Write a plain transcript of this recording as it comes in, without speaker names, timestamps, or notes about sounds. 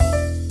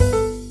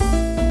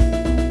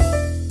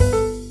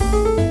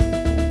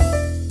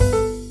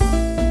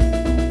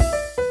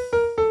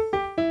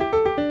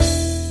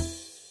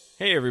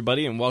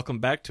everybody, and welcome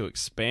back to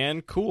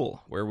Expand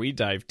Cool, where we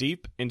dive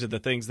deep into the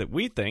things that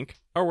we think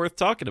are worth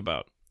talking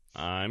about.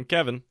 I'm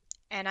Kevin.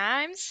 And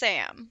I'm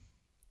Sam.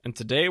 And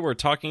today we're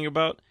talking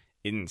about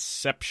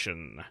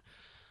Inception.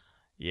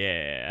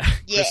 Yeah.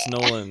 Chris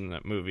Nolan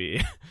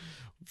movie.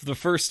 The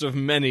first of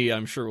many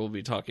I'm sure we'll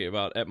be talking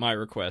about at my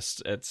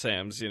request, at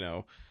Sam's,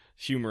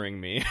 humoring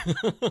me.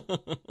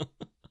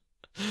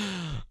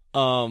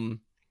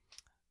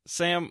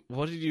 Sam,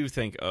 what did you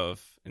think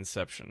of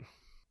Inception?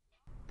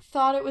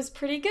 Thought it was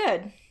pretty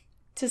good,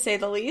 to say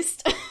the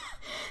least.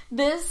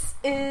 This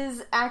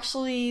is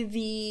actually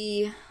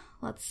the,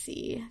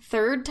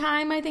 third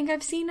time I think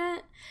I've seen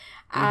it.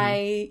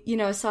 Mm-hmm.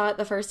 I, saw it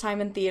the first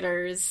time in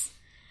theaters.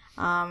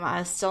 I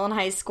was still in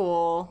high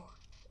school.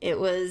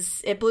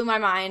 It blew my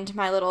mind,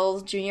 my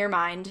little junior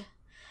mind.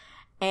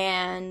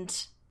 And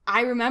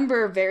I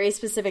remember very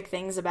specific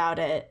things about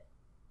it.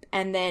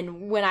 And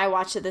then when I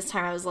watched it this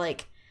time, I was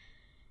like,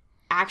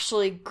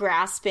 actually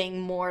grasping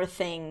more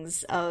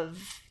things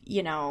of,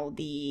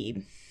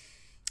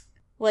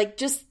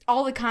 just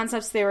all the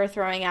concepts they were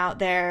throwing out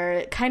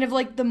there, kind of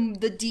like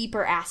the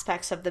deeper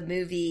aspects of the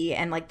movie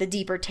and like the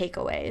deeper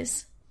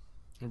takeaways.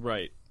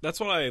 Right. That's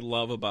what I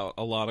love about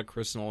a lot of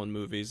Chris Nolan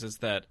movies is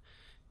that,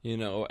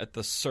 at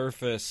the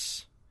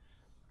surface,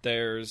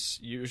 there's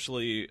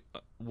usually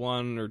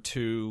one or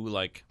two,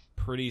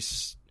 pretty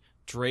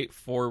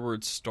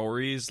straightforward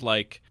stories.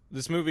 Like,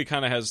 this movie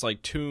kind of has,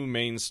 two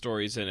main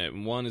stories in it.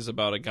 One is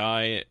about a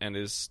guy and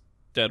his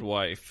dead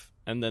wife.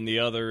 And then the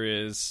other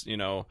is,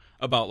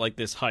 about,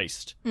 this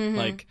heist.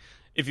 Mm-hmm.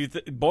 If you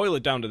boil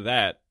it down to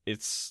that,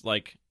 it's,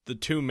 the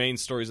two main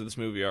stories of this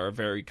movie are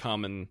very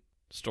common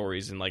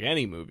stories in,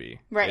 any movie.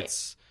 Right.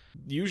 It's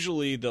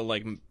usually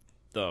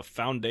the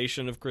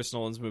foundation of Chris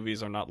Nolan's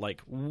movies are not,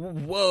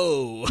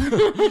 whoa!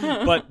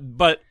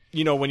 but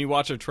when you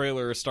watch a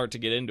trailer or start to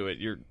get into it,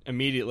 you're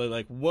immediately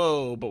like,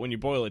 whoa! But when you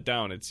boil it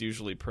down, it's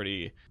usually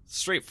pretty...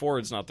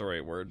 straightforward's not the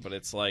right word, but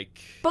it's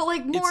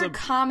But, more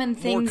common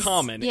things... More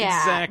common,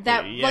 yeah,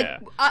 exactly,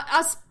 that,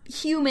 us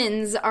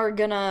humans are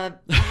gonna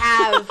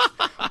have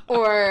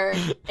or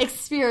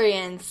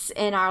experience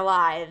in our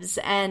lives.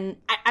 And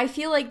I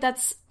feel like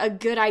that's a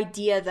good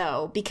idea,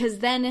 though, because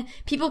then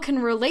people can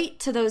relate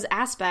to those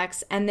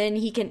aspects, and then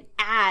he can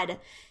add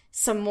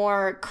some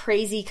more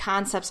crazy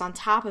concepts on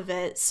top of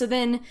it. So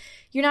then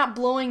you're not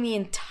blowing the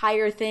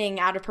entire thing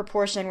out of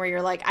proportion where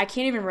you're like, I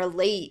can't even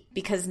relate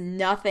because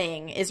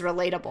nothing is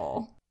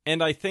relatable.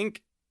 And I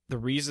think the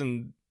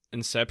reason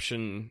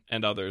Inception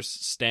and others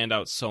stand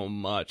out so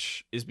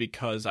much is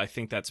because I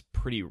think that's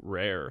pretty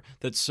rare.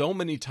 That so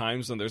many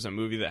times when there's a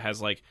movie that has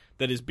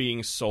that is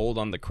being sold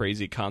on the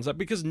crazy concept,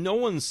 because no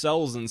one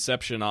sells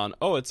Inception on,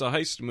 oh, it's a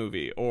heist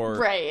movie, or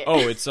right.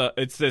 Oh,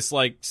 it's this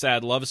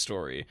sad love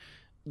story.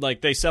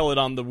 They sell it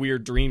on the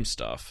weird dream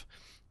stuff.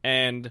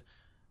 And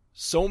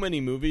so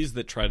many movies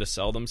that try to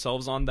sell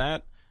themselves on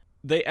that,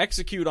 they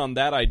execute on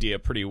that idea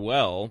pretty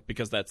well,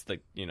 because that's the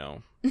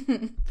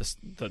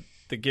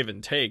the give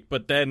and take.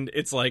 But then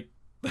it's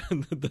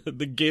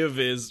the give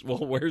is,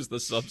 well, where's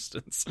the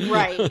substance?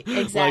 Right,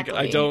 exactly.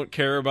 I don't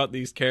care about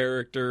these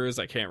characters.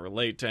 I can't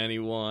relate to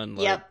anyone.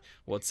 Yep.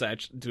 What's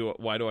that?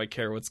 Why do I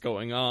care what's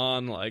going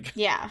on?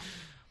 Yeah.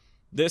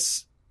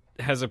 This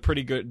has a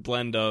pretty good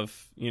blend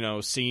of,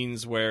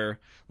 scenes where,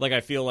 I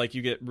feel like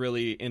you get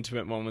really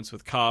intimate moments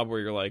with Cobb where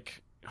you're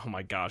like, oh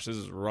my gosh, this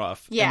is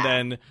rough. Yeah.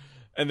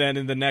 And then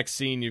in the next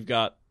scene, you've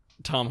got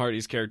Tom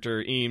Hardy's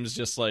character, Eames,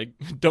 just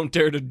don't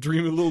dare to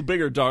dream a little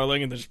bigger,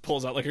 darling, and then just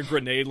pulls out a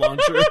grenade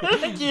launcher.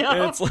 Yeah.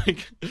 And it's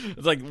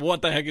like,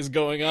 what the heck is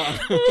going on?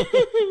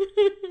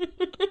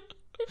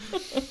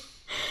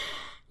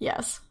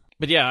 Yes.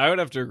 But yeah, I would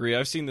have to agree.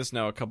 I've seen this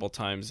now a couple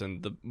times,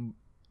 and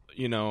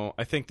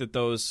I think that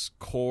those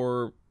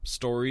core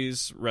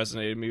stories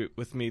resonated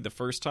with me the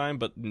first time,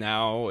 but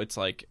now it's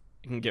you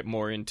can get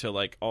more into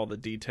all the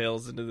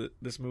details into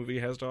this movie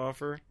has to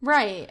offer.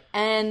 Right.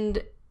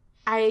 And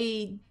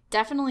I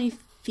definitely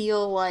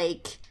feel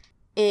like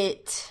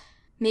it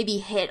maybe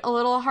hit a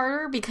little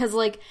harder because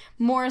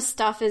more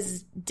stuff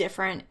is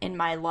different in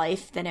my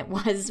life than it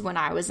was when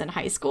I was in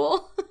high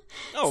school.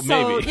 Oh,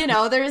 so, maybe.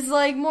 there's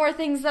more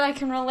things that I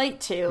can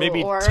relate to.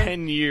 Maybe or,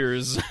 10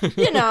 years.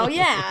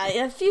 Yeah,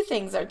 a few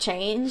things are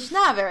changed.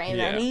 Not very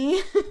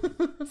many.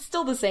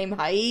 Still the same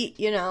height,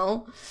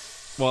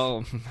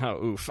 Well,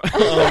 oof.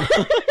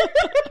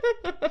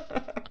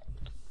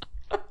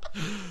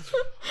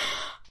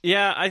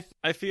 Yeah,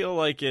 I feel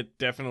like it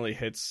definitely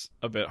hits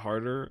a bit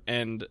harder,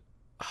 and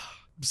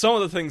some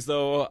of the things,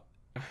 though,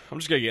 I'm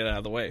just gonna get it out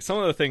of the way. Some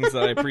of the things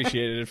that I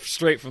appreciated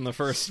straight from the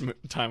first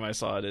time I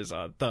saw it is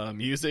the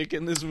music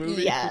in this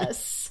movie.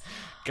 Yes.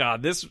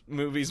 God, this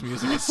movie's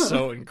music is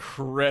so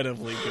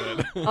incredibly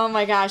good. Oh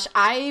my gosh,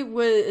 I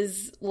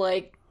was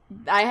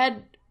I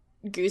had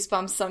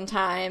goosebumps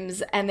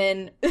sometimes. And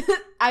then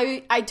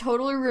I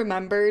totally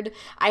remembered,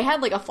 I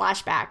had like a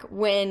flashback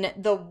when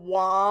the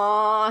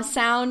wah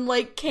sound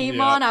like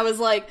came on. I was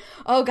like,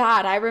 oh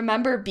god, I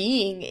remember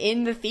being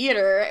in the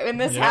theater when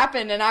this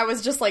happened, and I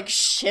was just like,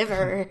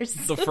 shivers.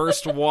 The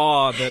first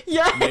wah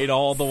that made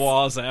all the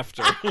wahs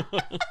after.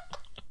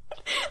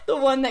 The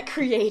one that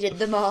created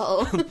them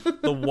all.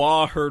 The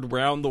wah heard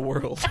round the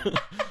world.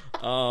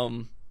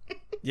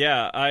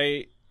 Yeah,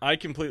 I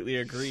completely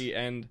agree,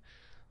 and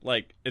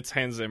like, it's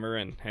Hans Zimmer,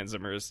 and Hans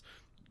Zimmer is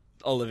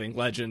a living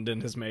legend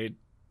and has made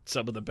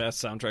some of the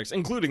best soundtracks,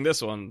 including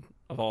this one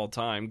of all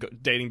time,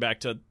 dating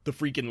back to the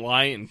freaking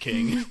Lion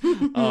King.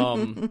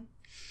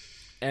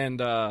 And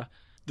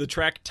the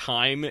track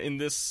 "Time" in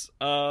this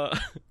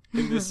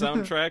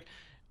soundtrack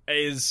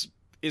is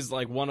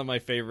like one of my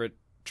favorite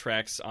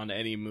tracks on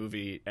any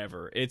movie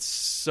ever. It's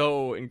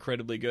so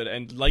incredibly good,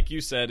 and like you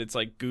said, it's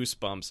like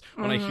goosebumps.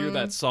 When I hear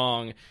that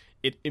song,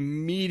 it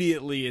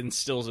immediately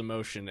instills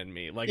emotion in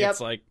me. Like,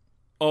 it's like,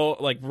 oh,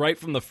 like right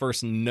from the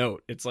first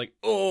note, it's like,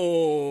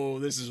 oh,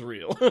 this is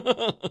real.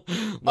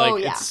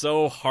 It's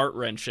so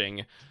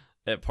heart-wrenching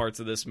at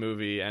parts of this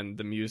movie, and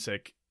the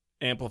music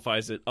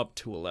amplifies it up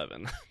to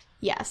 11.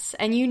 Yes,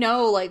 and you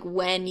know, like,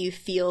 when you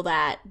feel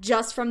that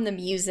just from the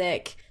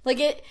music,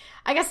 like,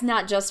 I guess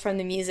not just from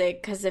the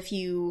music, because if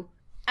you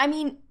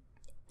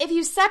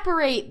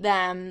separate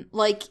them,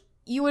 like,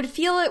 you would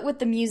feel it with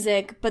the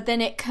music, but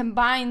then it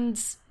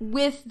combines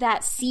with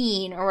that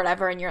scene or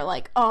whatever, and you're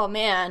like, oh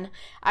man,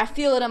 I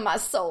feel it in my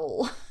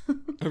soul.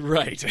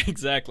 Right,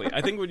 exactly.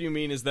 I think what you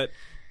mean is that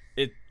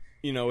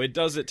it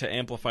does it to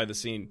amplify the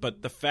scene,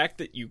 but the fact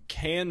that you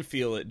can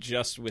feel it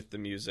just with the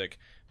music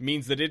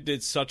means that it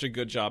did such a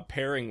good job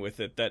pairing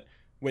with it that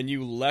when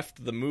you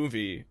left the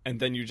movie and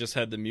then you just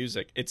had the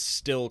music, it's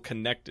still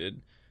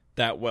connected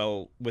that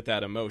well with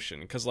that emotion.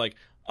 Because, like,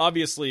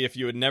 obviously, if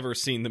you had never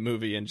seen the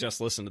movie and just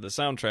listened to the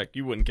soundtrack,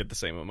 you wouldn't get the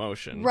same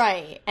emotion.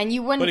 Right, and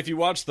you wouldn't... But if you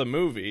watch the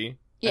movie...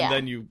 Yeah. And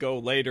then you go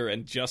later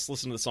and just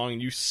listen to the song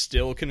and you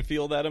still can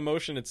feel that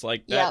emotion, it's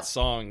like that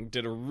song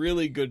did a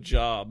really good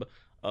job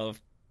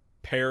of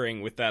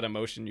pairing with that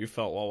emotion you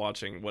felt while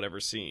watching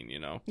whatever scene, you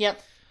know?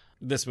 Yep.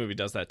 This movie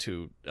does that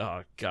to,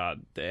 oh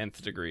god, the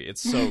nth degree.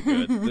 It's so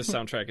good. This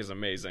soundtrack is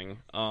amazing.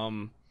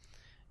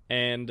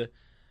 And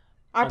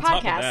our on podcast.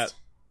 Top of that,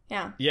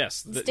 yeah.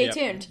 Yes. Stay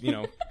tuned.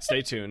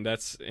 Stay tuned.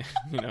 That's,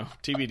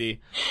 TBD.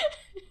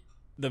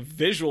 The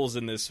visuals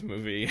in this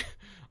movie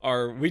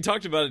we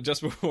talked about it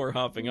just before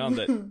hopping on,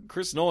 that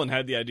Chris Nolan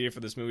had the idea for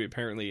this movie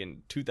apparently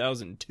in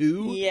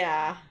 2002.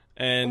 Yeah.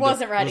 And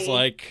wasn't ready. Was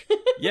like,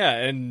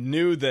 and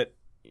knew that,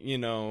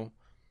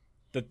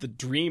 that the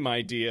dream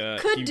idea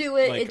could do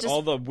it. Like, it just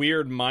all the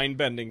weird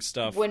mind-bending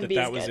stuff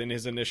that was good. in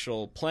his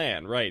initial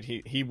plan, right?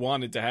 He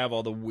wanted to have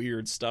all the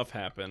weird stuff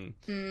happen.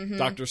 Mm-hmm.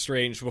 Doctor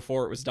Strange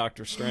before it was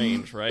Doctor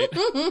Strange, right?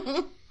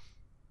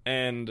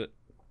 And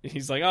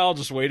he's like, I'll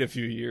just wait a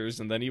few years,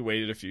 and then he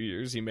waited a few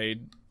years. He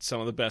made some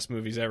of the best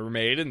movies ever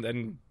made, and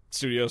then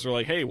studios were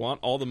like, hey,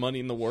 want all the money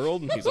in the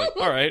world? And he's like,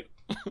 all right,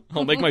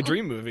 I'll make my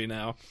dream movie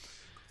now.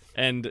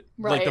 And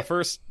like the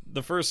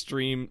first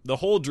dream, the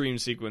whole dream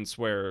sequence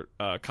where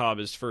Cobb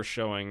is first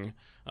showing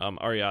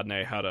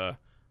Ariadne how to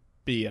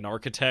be an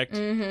architect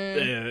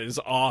is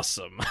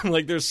awesome.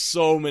 Like, there's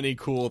so many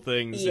cool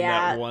things in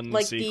that one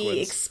like sequence.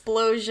 The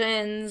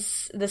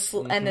explosions,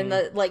 and then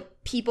the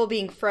like people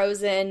being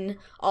frozen.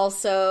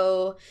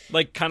 Also,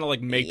 like kind of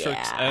like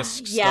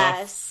Matrix-esque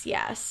stuff.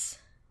 Yes.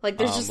 Like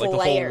there's just like layers.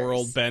 The whole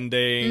world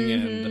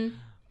bending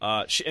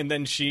and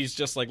then she's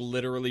just like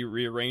literally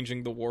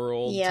rearranging the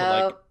world to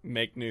like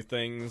make new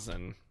things,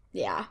 and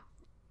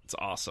it's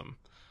awesome.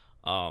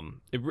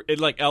 It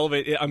like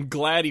elevate. I'm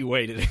glad he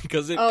waited,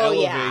 because it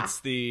elevates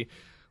the,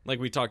 like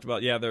we talked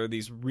about. Yeah, there are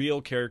these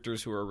real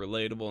characters who are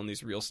relatable in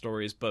these real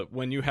stories, but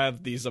when you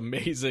have these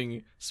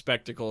amazing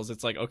spectacles,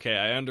 it's like, okay,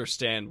 I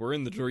understand. We're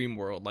in the dream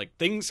world. Like,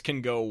 things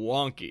can go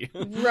wonky,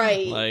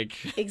 right? Like,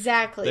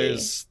 exactly.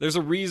 There's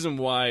a reason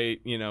why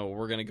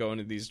we're gonna go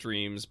into these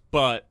dreams,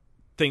 but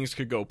things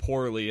could go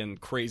poorly and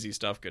crazy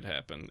stuff could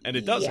happen, and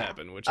it does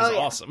happen, which is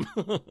awesome.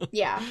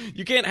 Yeah,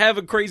 you can't have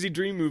a crazy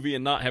dream movie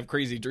and not have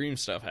crazy dream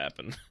stuff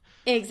happen.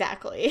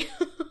 Exactly.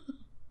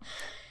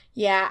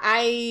 Yeah,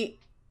 I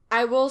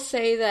will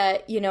say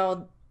that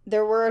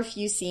there were a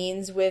few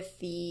scenes with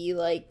the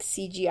like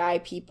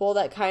CGI people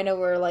that kind of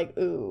were like,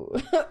 ooh,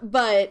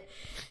 but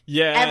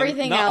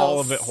everything not else, all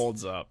of it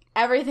holds up.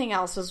 Everything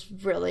else was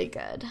really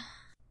good.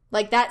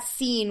 Like, that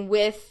scene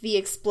with the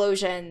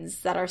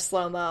explosions that are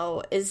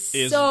slow-mo is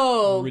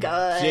so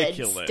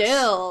ridiculous. Good.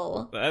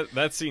 Still.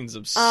 That scene's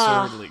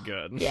absurdly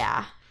good.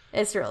 Yeah,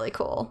 it's really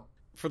cool.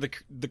 For the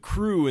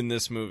crew in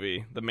this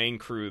movie, the main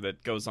crew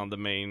that goes on the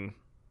main,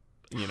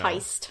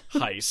 heist.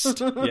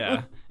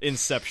 Yeah.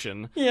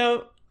 Inception.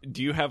 Yep.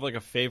 Do you have, like,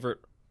 a favorite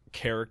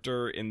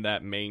character in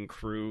that main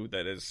crew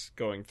that is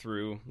going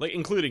through, like,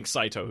 including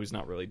Saito, who's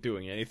not really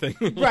doing anything.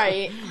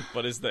 Right.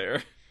 But is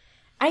there.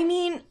 I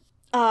mean...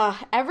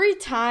 every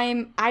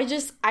time I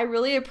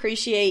really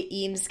appreciate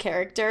Eames'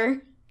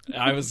 character.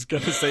 I was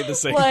gonna say the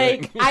same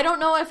Like, thing. I don't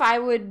know if I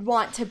would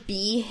want to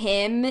be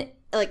him,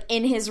 like,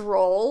 in his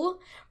role,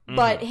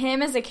 but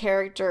him as a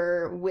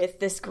character with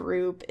this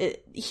group,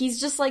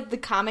 he's just, like, the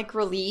comic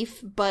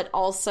relief, but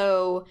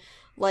also,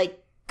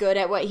 like, good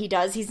at what he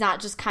does. He's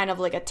not just kind of,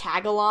 like, a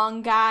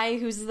tag-along guy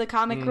who's the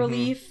comic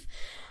relief.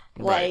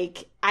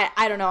 Like,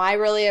 I don't know. I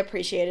really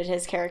appreciated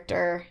his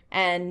character.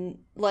 And,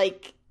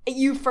 like,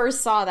 you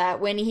first saw that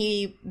when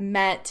he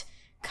met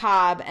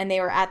Cobb and they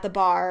were at the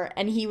bar,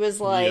 and he was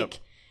like,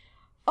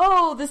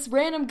 oh, this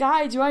random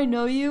guy, do I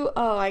know you?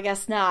 Oh, I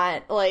guess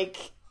not.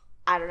 Like,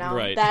 I don't know.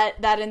 Right.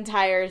 That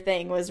entire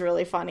thing was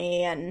really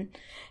funny, and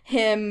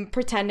him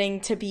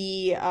pretending to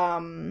be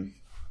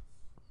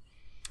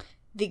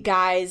the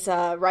guy's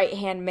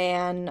right-hand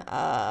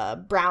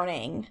man,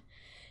 Browning.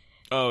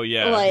 Oh,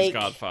 yeah, Like, his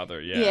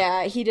godfather, yeah.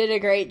 Yeah, he did a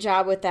great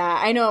job with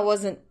that. I know it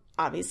wasn't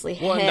obviously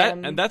him.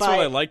 And that's but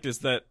what I liked, is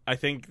that I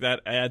think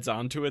that adds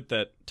on to it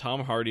that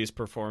Tom Hardy's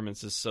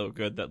performance is so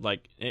good that,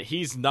 like,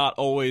 he's not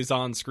always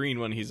on screen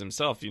when he's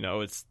himself,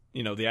 it's,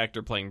 the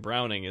actor playing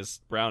Browning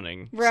is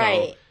Browning.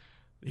 Right. So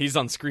he's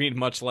on screen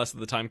much less of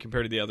the time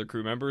compared to the other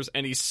crew members,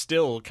 and he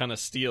still kind of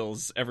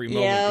steals every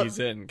moment he's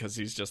in, because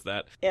he's just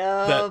that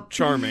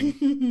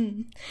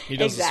charming. He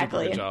does a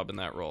super good job in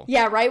that role.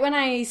 Yeah, right when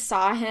I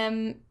saw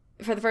him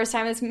for the first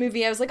time in this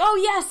movie, I was like, oh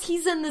yes,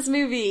 he's in this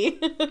movie.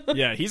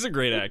 Yeah, he's a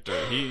great actor.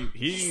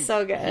 He's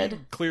so good. He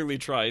clearly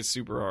tries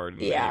super hard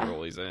in any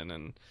role he's in,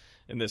 and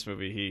in this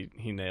movie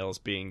he nails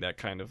being that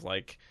kind of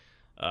like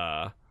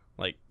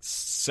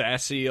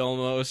sassy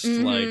almost,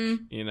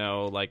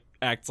 like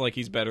acts like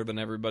he's better than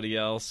everybody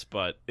else,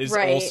 but is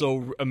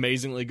also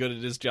amazingly good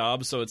at his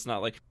job. So it's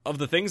not like, of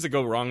the things that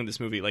go wrong in this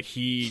movie, like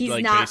he's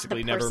like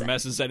basically never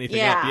messes anything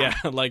up. Yeah,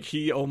 like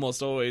he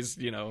almost always,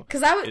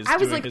 because I was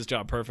doing like, his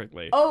job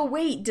perfectly. Oh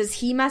wait, does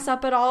he mess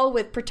up at all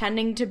with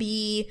pretending to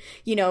be,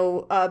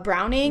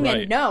 Browning?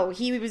 Right. And no,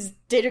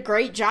 did a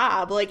great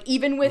job. Like,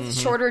 even with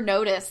shorter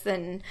notice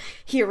than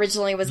he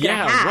originally was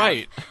gonna have.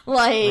 Right.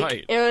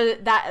 Like,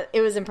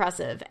 it was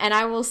impressive. And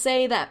I will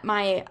say that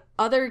my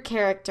other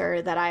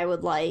character that I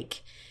would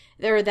like,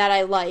 or that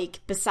I like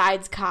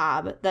besides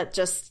Cobb, that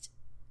just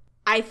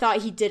I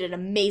thought he did an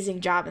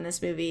amazing job in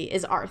this movie,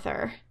 is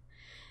Arthur.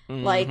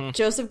 Like,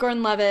 Joseph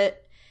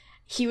Gordon-Levitt,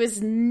 he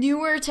was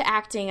newer to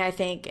acting, I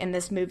think, in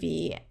this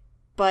movie,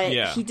 but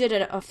he did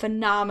a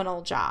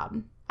phenomenal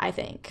job, I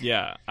think.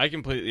 Yeah, I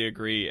completely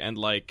agree. And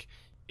like,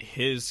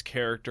 his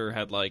character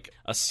had like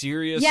a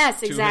serious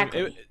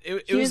exactly. To him.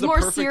 It he was the more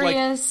perfect,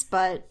 serious,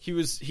 but he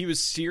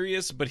was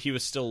serious, but he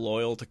was still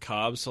loyal to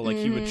Cobb. So like,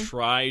 he would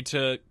try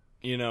to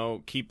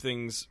keep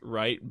things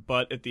right,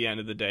 but at the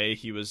end of the day,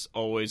 he was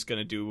always going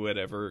to do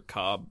whatever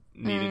Cobb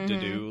needed to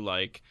do.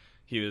 Like,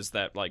 he was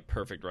that like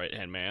perfect right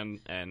hand man.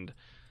 And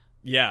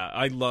yeah,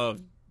 I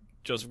loved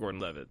Joseph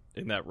Gordon-Levitt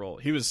in that role.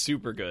 He was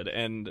super good.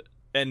 And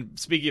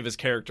speaking of his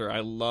character, I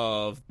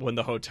love when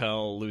the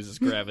hotel loses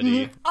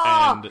gravity.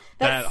 And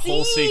that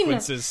whole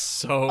sequence is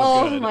so good.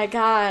 Oh my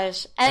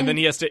gosh. And then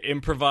he has to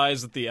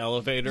improvise with the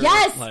elevator.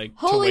 Yes! Like,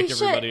 Holy to wake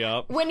everybody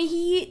up. When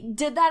he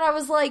did that, I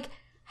was like,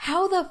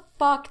 how the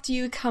fuck do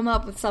you come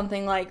up with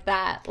something like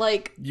that?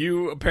 Like,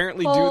 you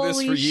apparently do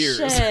this for years.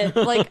 Shit.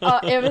 Like,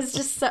 it was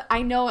just so,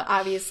 I know,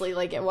 obviously,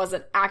 like, it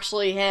wasn't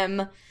actually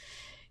him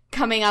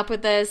coming up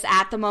with this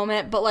at the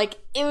moment, but like,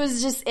 it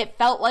was just, it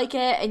felt like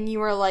it, and you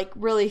were like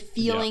really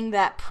feeling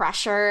that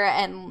pressure,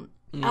 and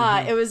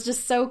it was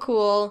just so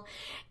cool.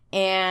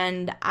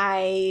 And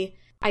I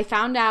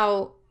found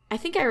out, I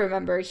think I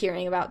remember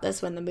hearing about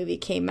this when the movie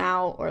came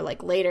out, or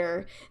like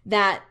later,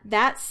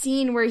 that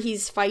scene where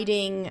he's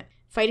fighting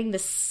the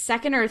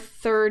second or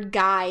third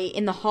guy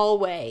in the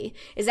hallway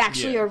is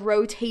actually a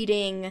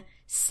rotating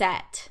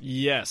set.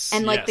 Yes.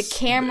 And like, the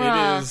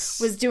camera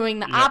was doing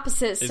the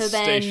opposite, so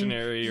then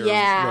stationary or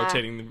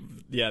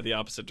rotating the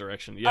opposite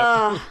direction.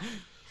 Yep.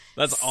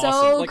 That's so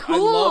awesome. Like, cool. I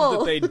love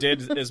that they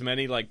did as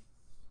many, like,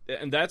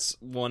 and that's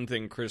one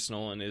thing Chris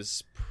Nolan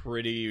is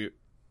pretty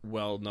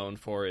well known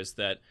for, is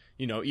that,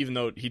 even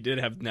though he did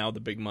have now the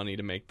big money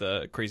to make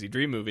the Crazy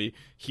Dream movie,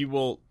 he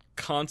will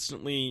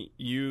constantly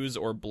use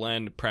or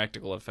blend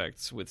practical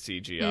effects with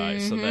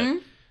CGI so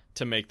that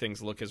to make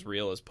things look as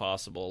real as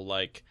possible.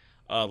 Like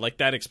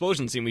that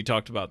explosion scene we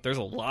talked about, there's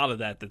a lot of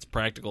that's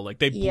practical. Like,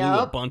 they blew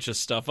a bunch of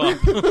stuff up.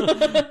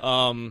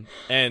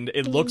 And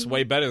it looks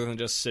way better than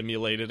just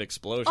simulated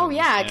explosions. Oh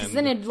yeah, because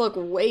then it'd look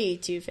way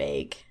too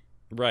fake.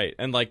 Right.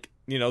 And like,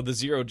 the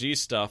zero-G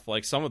stuff,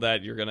 like, some of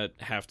that you're going to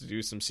have to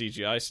do some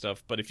CGI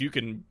stuff. But if you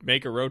can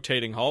make a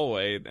rotating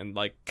hallway and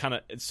like kind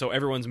of so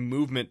everyone's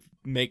movement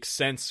makes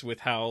sense with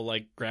how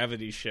like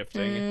gravity's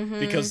shifting,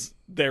 because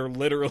they're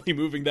literally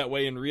moving that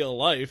way in real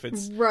life,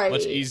 it's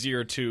much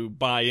easier to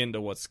buy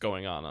into what's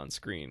going on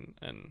screen,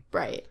 and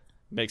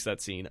makes that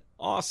scene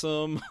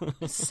awesome.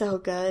 So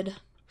good.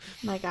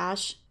 My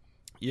gosh.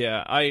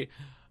 Yeah, I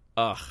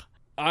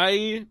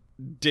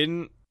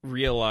didn't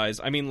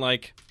realize, I mean,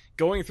 like,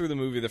 going through the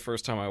movie the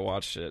first time I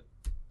watched it,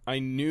 I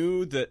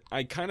knew that,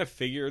 I kind of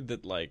figured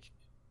that, like,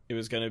 it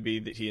was going to be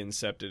that he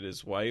incepted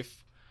his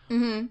wife,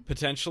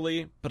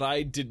 potentially, but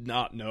I did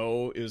not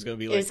know it was going to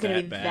be like It was going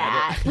to be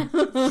bad.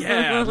 that.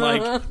 Yeah,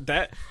 like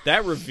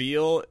that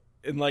reveal,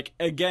 and like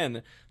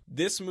again,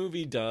 this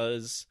movie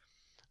does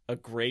a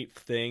great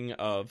thing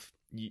of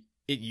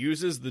it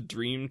uses the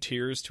dream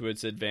tears to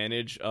its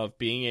advantage of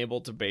being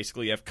able to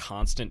basically have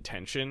constant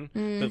tension.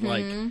 That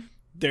like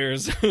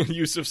there's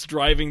Yusuf's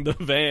driving the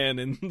van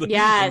in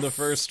the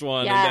first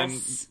one, and then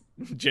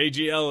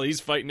JGL, he's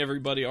fighting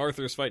everybody.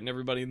 Arthur's fighting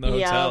everybody in the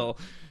hotel,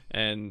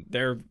 and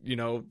they're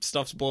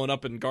stuff's blowing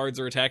up and guards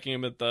are attacking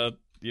him at the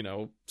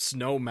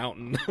snow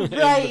mountain.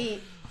 Right.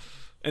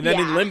 And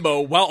then in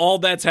Limbo, while all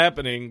that's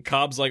happening,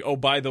 Cobb's like, oh,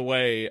 by the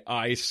way,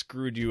 I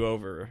screwed you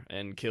over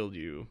and killed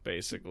you,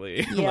 basically.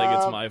 Like,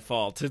 it's my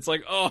fault. It's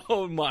like,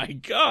 oh my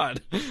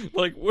god.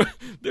 Like,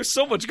 there's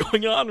so much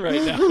going on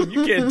right now.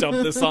 You can't dump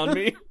this on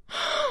me.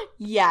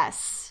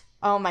 Yes.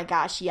 Oh my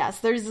gosh, yes.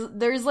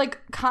 There's like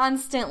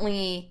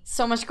constantly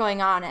so much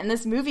going on, and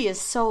this movie is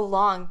so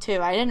long too.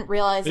 I didn't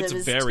realize it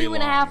was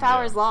 2.5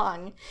 hours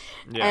long.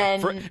 Yeah,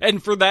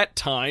 and for that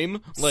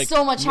time, like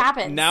so much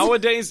happens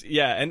nowadays.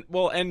 Yeah,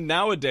 and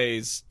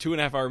nowadays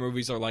 2.5 hour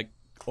movies are like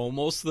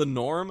almost the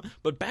norm.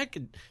 But back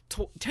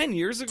 10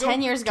 years ago,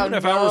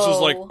 2.5 hours was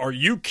like, are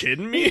you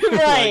kidding me?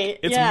 Right?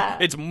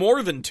 Like, it's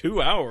more than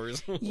 2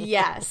 hours.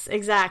 Yes,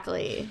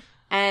 exactly.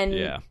 And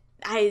yeah,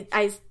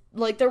 I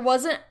like there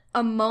wasn't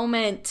a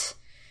moment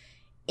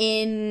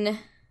in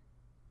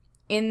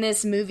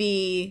this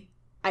movie,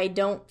 I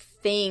don't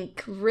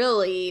think,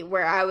 really,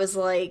 where I was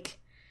like,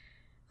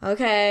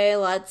 okay,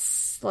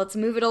 let's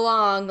move it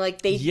along. Like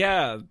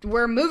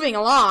we're moving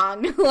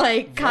along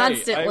like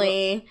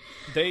constantly.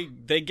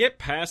 They get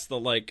past the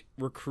like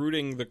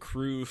recruiting the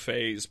crew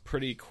phase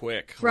pretty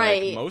quick.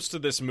 Right. Like, most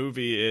of this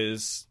movie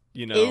is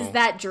is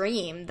that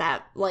dream,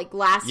 that like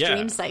last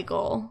dream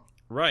cycle.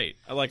 Right.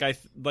 Like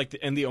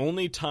and the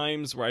only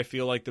times where I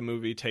feel like the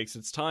movie takes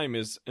its time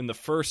is in the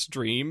first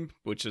dream,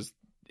 which is,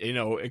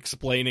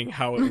 explaining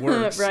how it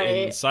works right.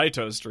 in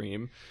Saito's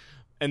dream.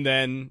 And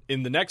then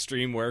in the next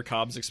dream where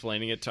Cobb's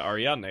explaining it to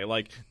Ariadne.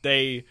 Like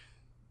there's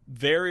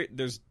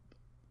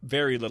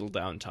very little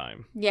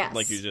downtime. Yes.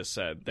 Like you just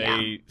said.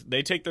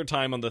 They take their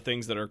time on the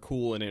things that are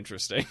cool and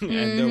interesting.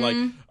 And they're like,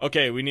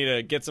 okay, we need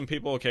to get some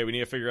people. Okay, we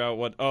need to figure out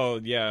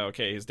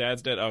his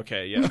dad's dead.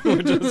 Okay, yeah.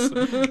 We're just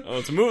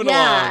it's moving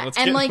along.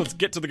 Let's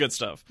get to the good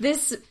stuff.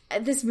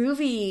 This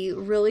movie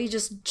really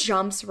just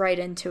jumps right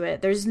into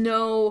it. There's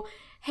no,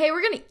 hey,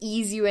 we're gonna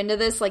ease you into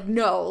this. Like,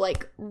 no,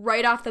 like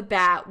right off the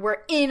bat, we're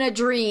in a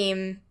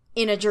dream.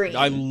 I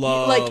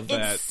love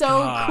that. It's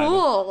so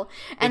cool.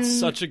 And it's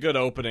such a good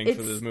opening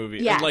for this movie.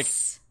 Yes. And like,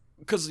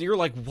 because you're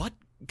like, what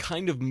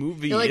kind of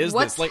movie is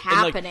what's this? Like,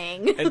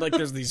 happening? And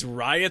there's these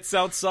riots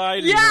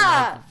outside. Yeah.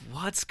 And you're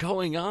like, what's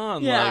going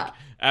on? Yeah. Like,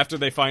 after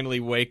they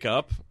finally wake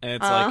up, and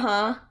it's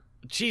like,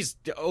 geez,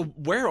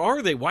 where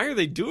are they? Why are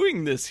they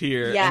doing this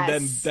here? Yes.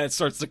 And then that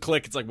starts to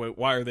click. It's like, wait,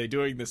 why are they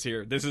doing this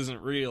here? This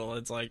isn't real.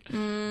 It's like,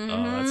 oh,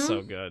 that's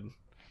so good.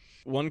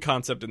 One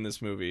concept in this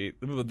movie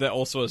that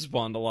also has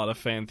spawned a lot of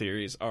fan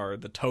theories are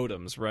the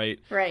totems, right?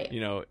 Right.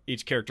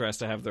 Each character has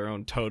to have their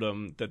own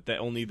totem that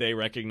only they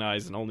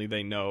recognize and only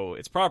they know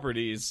its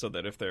properties, so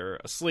that if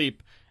they're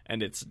asleep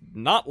and it's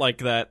not like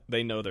that,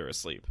 they know they're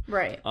asleep.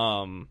 Right.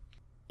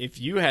 If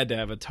you had to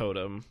have a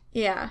totem,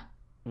 yeah,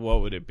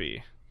 what would it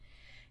be?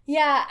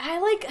 Yeah,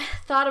 I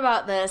thought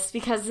about this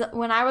because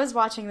when I was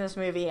watching this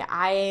movie,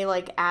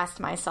 I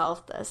asked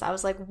myself this. I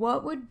was like,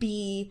 what would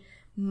be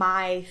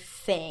my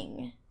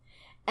thing?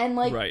 And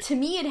right. To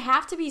me, it'd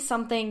have to be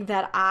something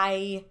that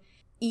I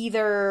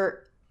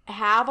either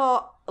have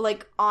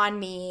on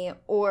me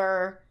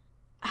or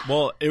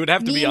well, it would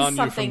have to be on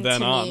you from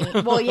then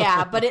on. Well,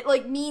 yeah, but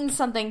it means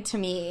something to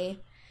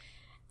me,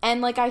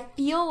 and I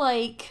feel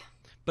like.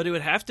 But it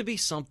would have to be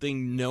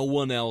something no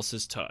one else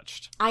has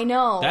touched. I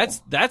know.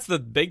 That's the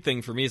big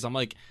thing for me is I'm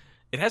like,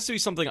 it has to be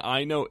something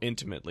I know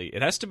intimately.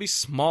 It has to be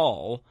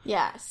small.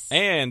 Yes.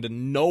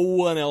 And no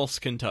one else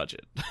can touch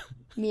it.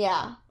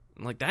 Yeah.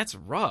 That's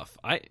rough.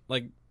 I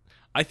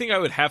think I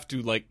would have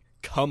to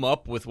come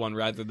up with one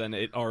rather than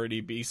it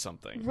already be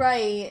something.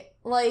 Right.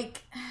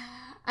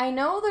 I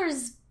know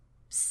there's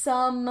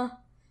some,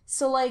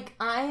 so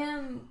I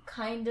am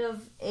kind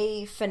of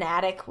a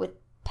fanatic with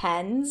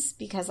pens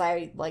because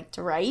I like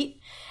to write.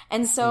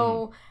 And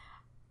so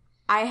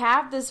I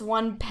have this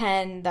one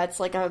pen that's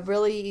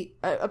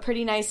a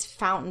pretty nice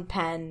fountain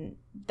pen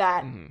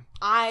that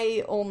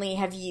I only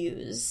have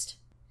used.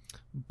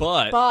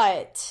 But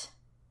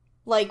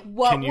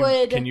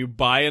can you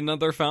buy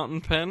another fountain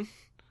pen?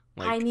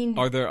 I mean,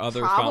 are there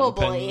other fountain pens?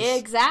 Probably,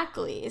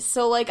 exactly.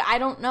 So I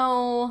don't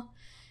know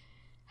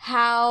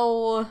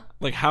how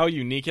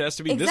unique it has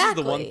to be. Exactly. This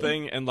is the one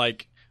thing, and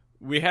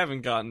we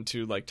haven't gotten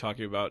to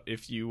talking about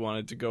if you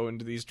wanted to go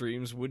into these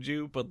dreams, would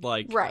you? But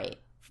right.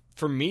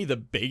 For me, the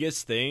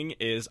biggest thing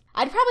is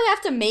I'd probably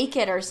have to make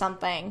it or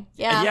something.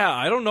 Yeah. Yeah,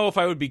 I don't know if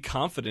I would be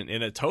confident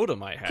in a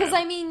totem I had. Because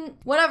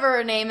whatever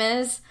her name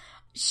is,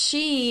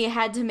 she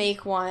had to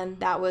make one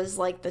that was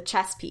the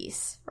chess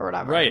piece or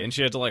whatever. Right, and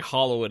she had to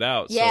hollow it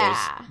out. Yeah.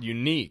 So it was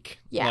unique.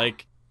 Yeah.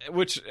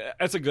 which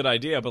that's a good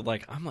idea, but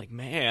like I'm like,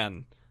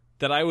 man,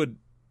 that I would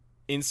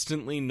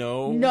instantly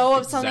know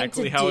of something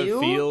exactly to how do?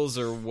 it feels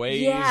or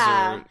weighs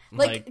Yeah, or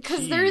like because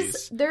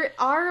geez. there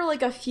are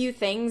like a few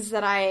things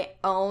that I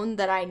own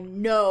that I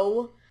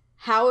know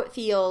how it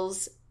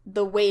feels,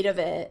 the weight of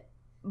it,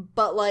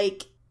 but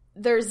like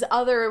there's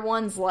other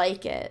ones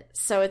like it,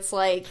 so it's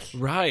like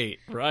right.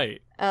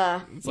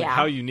 It's like yeah,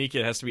 how unique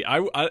it has to be. I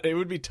it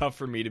would be tough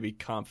for me to be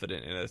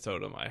confident in a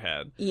totem I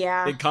had.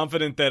 yeah, And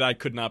confident that I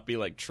could not be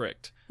like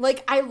tricked.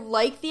 like I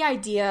like the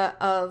idea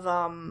of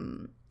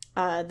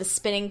the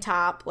spinning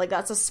top, like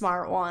that's a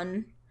smart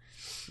one.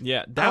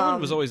 Yeah, that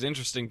one was always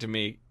interesting to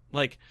me.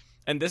 Like,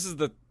 and this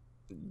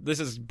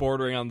is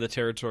bordering on the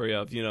territory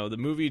of, you know, the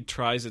movie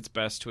tries its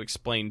best to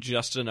explain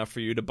just enough for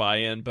you to buy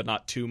in, but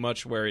not too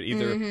much where it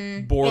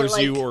either bores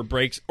you or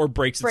breaks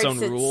its own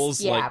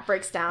rules. Yeah, like,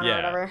 breaks down yeah. or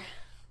whatever.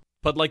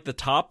 But like the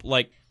top,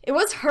 like It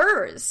was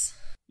hers.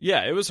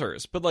 yeah, it was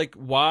hers. But like,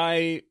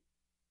 why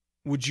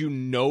would you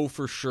know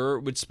for sure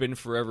it would spin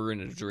forever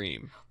in a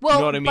dream? Well, you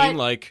know what I mean?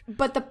 Like,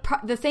 but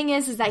the thing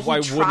is that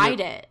why he wouldn't tried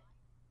it.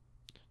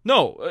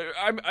 no,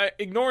 I'm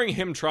ignoring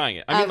him trying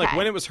it. I mean, like Okay.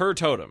 when it was her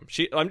totem.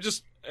 I'm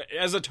just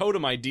as a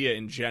totem idea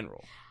in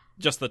general,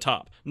 just the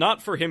top,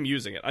 not for him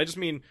using it. I just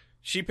mean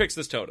she picks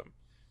this totem,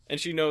 and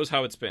she knows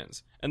how it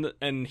spins,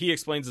 and he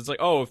explains it's like,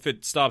 oh, if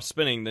it stops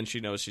spinning, then she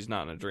knows she's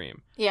not in a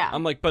dream. Yeah,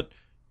 I'm like, but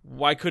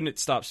why couldn't it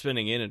stop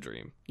spinning in a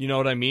dream? You know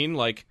what I mean?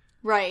 Like,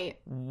 right.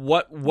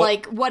 what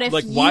Like, what if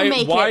like, you why,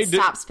 make why it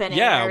stop spinning?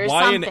 Yeah, or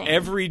why something? in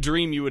every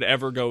dream you would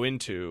ever go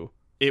into,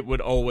 it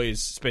would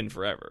always spin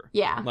forever?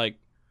 Yeah. Like,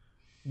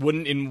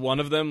 wouldn't in one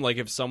of them, like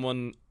if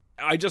someone,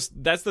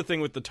 that's the thing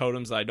with the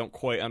totems that I don't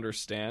quite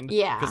understand.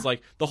 Yeah. Because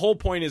like the whole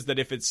point is that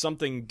if it's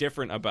something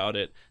different about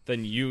it,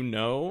 then you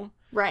know.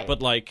 Right.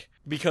 But like,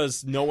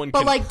 because no one But,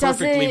 can like, does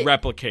perfectly it-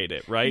 replicate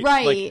it, right?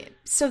 Right. Like,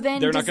 So then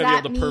they're does not going to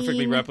that be able to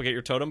perfectly mean- replicate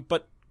your totem,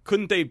 but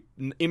couldn't they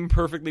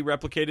imperfectly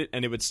replicate it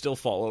and it would still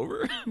fall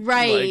over?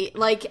 Right.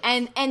 Like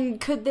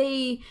and could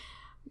they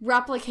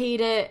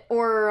replicate it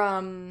or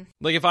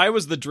Like if I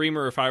was the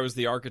dreamer, if I was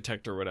the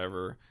architect or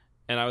whatever,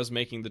 and I was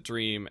making the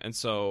dream, and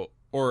so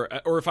or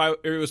if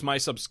it was my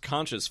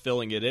subconscious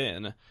filling it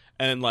in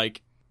and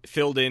like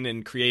filled in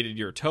and created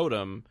your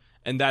totem,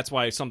 and that's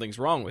why something's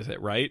wrong with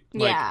it, right?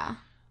 Like, yeah.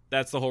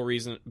 that's the whole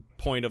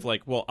point of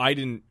like, well, I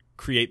didn't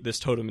create this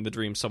totem in the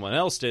dream, someone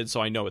else did,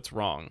 so I know it's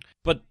wrong.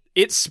 But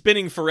it's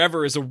spinning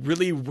forever is a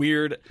really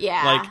weird,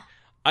 Yeah.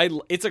 like,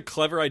 it's a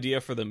clever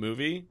idea for the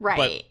movie,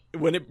 Right. But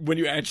when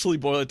you actually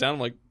boil it down, I'm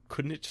like,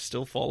 couldn't it just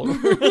still fall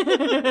over?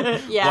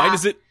 Yeah. Why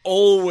does it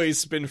always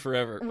spin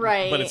forever?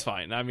 Right. But it's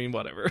fine. I mean,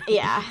 whatever.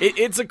 Yeah.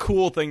 It's a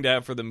cool thing to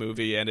have for the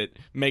movie, and it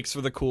makes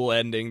for the cool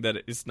ending that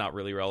is not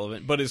really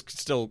relevant, but is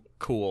still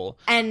cool.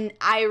 And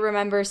I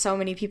remember so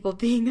many people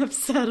being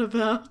upset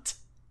about.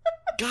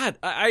 God,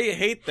 I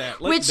hate that.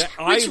 Like, Which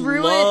I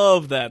ruined-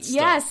 love that stuff.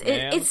 Yes,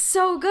 man. it's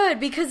so good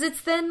because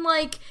it's then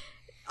like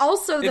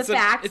also the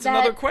fact it's that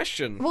another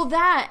question. well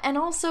that and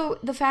also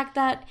the fact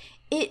that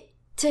it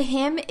to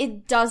him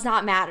it does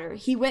not matter.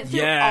 He went through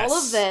Yes. all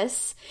of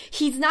this.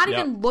 He's not Yep.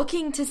 even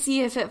looking to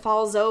see if it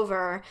falls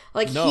over.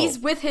 Like No. he's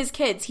with his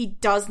kids. He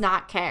does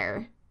not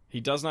care. He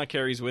does not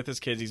care. He's with his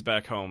kids. He's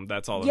back home.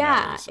 That's all that Yeah,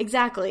 matters.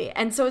 exactly.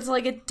 And so it's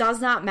like it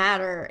does not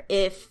matter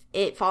if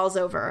it falls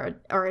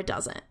over or it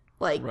doesn't.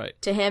 Like Right.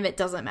 to him it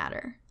doesn't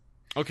matter.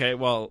 Okay,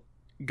 well,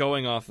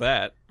 going off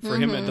that, for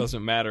him Mm-hmm. it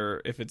doesn't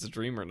matter if it's a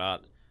dream or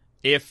not.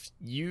 If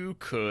you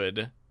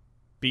could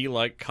be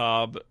like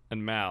Cobb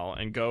and Mal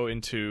and go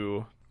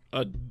into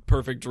a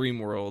perfect dream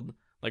world,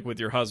 like with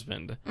your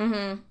husband,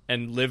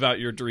 and live out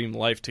your dream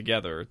life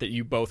together that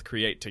you both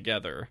create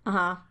together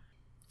Uh-huh.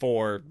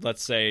 for,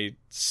 let's say,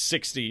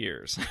 60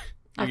 years.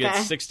 You get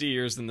Okay. 60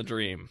 years in the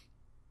dream,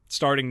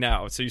 starting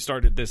now. So you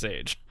start at this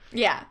age.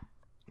 Yeah.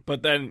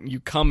 But then you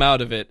come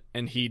out of it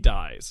and he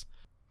dies.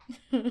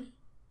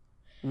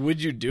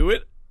 Would you do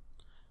it?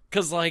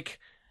 Because, like,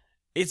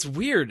 it's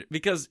weird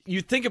because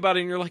you think about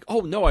it and you're like, oh,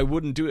 no, I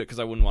wouldn't do it because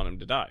I wouldn't want him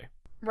to die.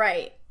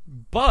 Right.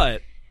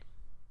 But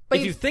if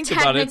you you've think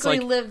about it, it's like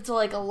technically lived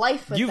like a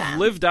life with you've them.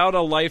 lived out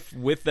a life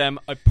with them,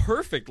 a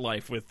perfect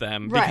life with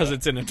them, because Right.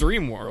 it's in a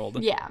dream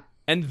world. Yeah.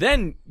 And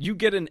then you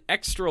get an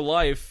extra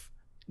life.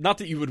 Not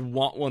that you would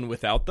want one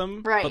without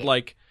them, Right. but,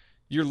 like,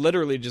 you're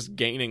literally just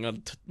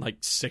gaining like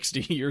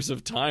 60 years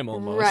of time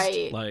almost.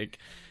 Right. Like,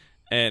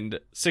 and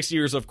 60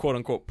 years of quote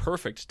unquote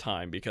perfect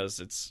time because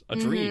it's a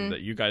dream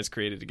that you guys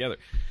created together.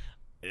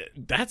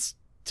 That's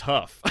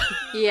tough.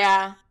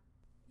 Yeah.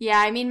 Yeah,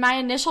 I mean, my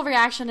initial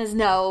reaction is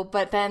no,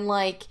 but then,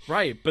 like...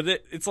 Right. But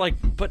it's like,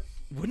 but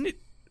wouldn't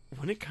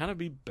it kind of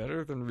be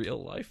better than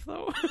real life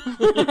though?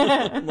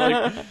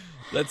 Like,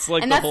 that's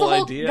like And the that's whole the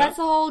whole idea. That's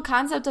the whole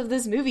concept of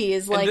this movie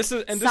is, like, and this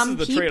is some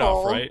the people...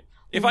 trade-off, right?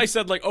 If I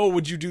said, like, oh,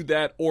 would you do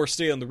that or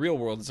stay in the real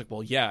world? It's like,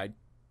 well, yeah,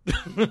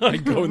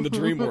 I'd go in the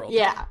dream world.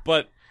 Yeah.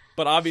 But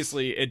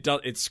obviously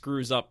it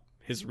screws up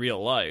his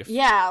real life.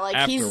 Yeah,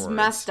 like, he's afterwards.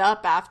 messed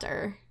up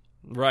after.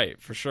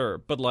 Right, for sure.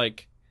 But,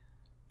 like,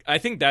 I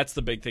think that's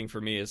the big thing for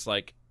me is,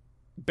 like,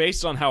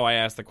 based on how I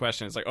asked the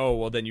question, it's like, oh,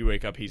 well, then you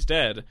wake up, he's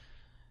dead.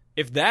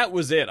 if that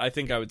was it, I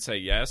think I would say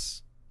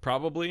yes,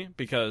 probably,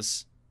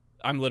 because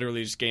I'm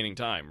literally just gaining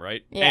time,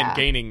 right? Yeah. And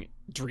gaining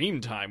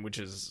dream time, which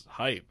is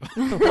hype.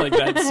 Like,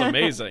 that's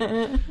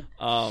amazing.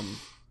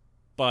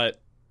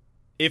 But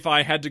if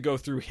I had to go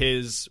through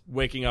his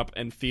waking up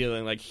and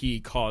feeling like he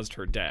caused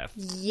her death,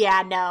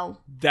 Yeah, no.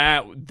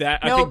 I Nope.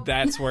 think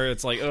that's where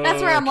it's like, oh,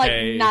 That's where I'm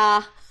okay. like,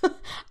 nah.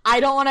 I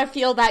don't want to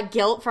feel that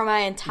guilt for my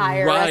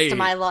entire rest of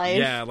my life.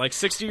 Yeah, like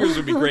 60 years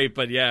would be great,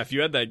 but yeah, if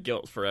you had that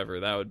guilt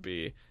forever, that would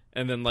be...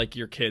 And then, like,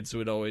 your kids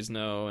would always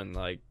know, and,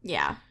 like...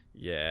 Yeah.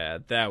 Yeah,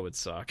 that would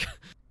suck.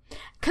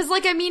 Because,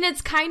 like, I mean,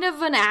 it's kind of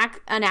an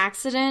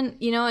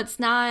accident. You know, it's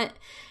not...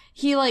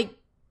 He, like,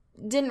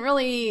 didn't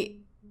really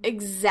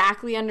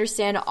exactly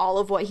understand all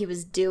of what he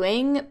was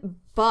doing,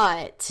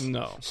 but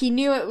No. he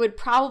knew it would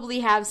probably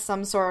have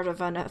some sort of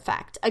an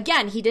effect.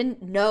 Again, he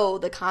didn't know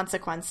the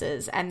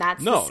consequences, and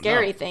that's the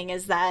scary thing,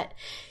 is that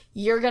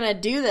you're gonna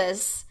do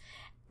this,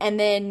 and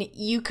then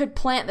you could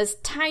plant this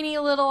tiny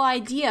little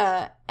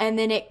idea, and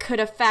then it could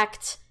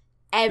affect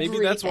everything.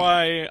 Maybe that's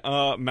why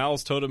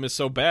Mal's totem is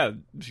so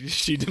bad.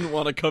 She didn't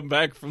want to come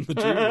back from the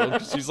dream world.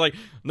 'Cause she's like,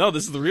 no,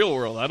 this is the real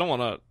world. I don't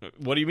want to...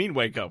 What do you mean,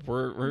 wake up?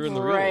 We're in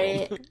the real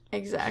world.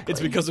 Exactly. It's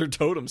because her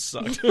totem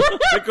sucked.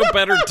 Pick a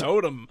better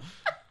totem.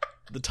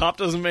 The top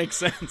doesn't make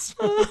sense.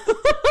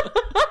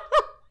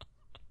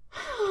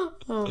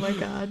 Oh my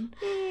god.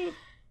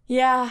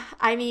 Yeah,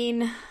 I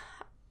mean,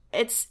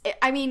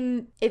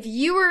 if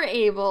you were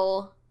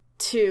able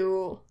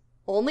to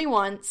only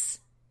once,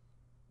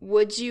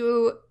 would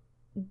you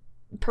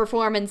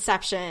perform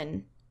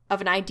inception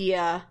of an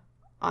idea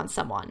on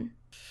someone?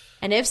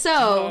 And if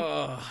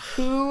so,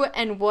 who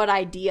and what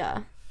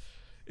idea?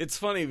 It's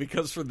funny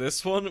because for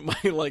this one,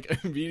 my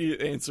like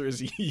immediate answer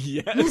is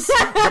yes,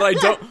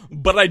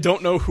 but I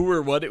don't know who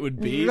or what it would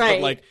be.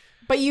 Right.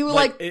 But you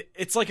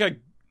it's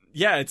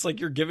like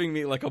you're giving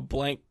me like a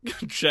blank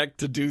check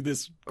to do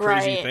this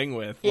crazy Right. thing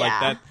with. Yeah. Like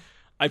that,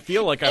 I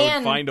feel like I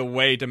would find a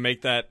way to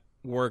make that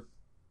work.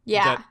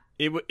 Yeah. That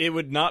it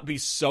would not be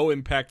so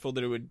impactful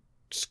that it would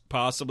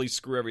possibly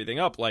screw everything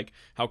up, like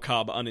how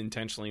Cobb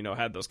unintentionally,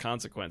 had those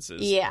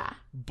consequences. Yeah.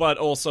 But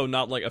also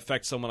not like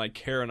affect someone I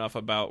care enough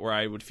about where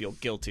I would feel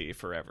guilty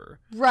forever.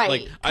 Right.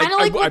 Like Kind of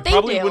like what I they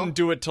probably do. wouldn't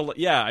do it to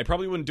I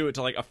probably wouldn't do it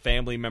to like a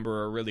family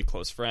member or a really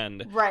close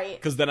friend. Right.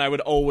 Because then I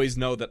would always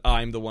know that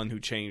I'm the one who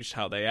changed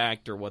how they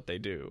act or what they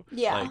do.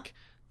 Yeah. Like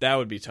that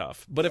would be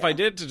tough. But if I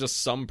did it to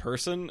just some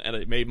person and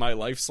it made my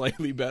life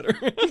slightly better,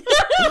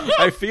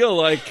 I feel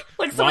like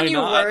someone why you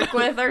not? work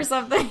with or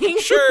something.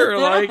 Sure,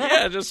 like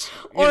just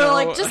or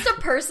like just a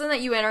person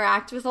that you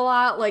interact with a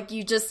lot, like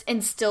you just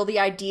instill the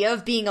idea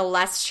of being a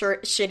less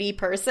shitty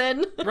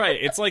person. Right,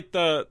 it's like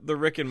the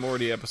Rick and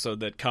Morty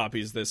episode that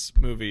copies this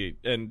movie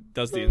and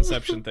does the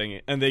Inception thing,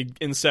 and they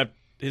incept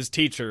his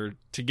teacher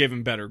to give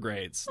him better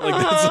grades. Like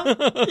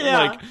that's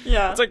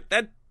Yeah. It's like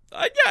that.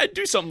 I'd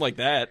do something like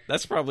that.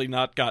 That's probably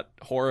not got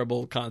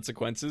horrible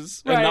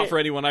consequences, and Right. not for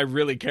anyone I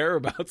really care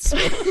about. So.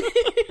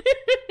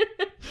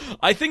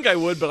 I think I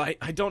would, but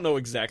I don't know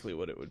exactly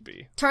what it would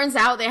be. Turns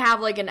out they have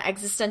like an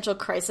existential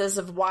crisis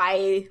of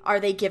why are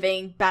they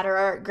giving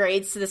better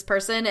grades to this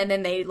person, and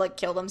then they like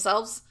kill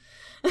themselves.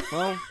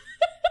 Well,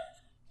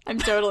 I'm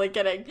totally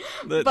kidding.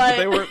 but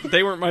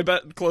they weren't my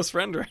close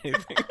friend or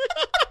anything.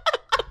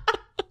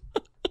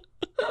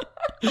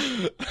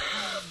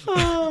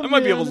 I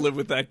might be able to live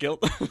with that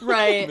guilt.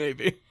 Right.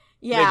 Maybe.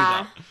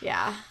 Yeah. Maybe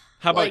Yeah.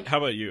 How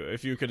about you?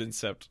 If you could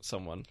incept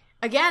someone.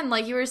 Again,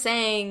 like you were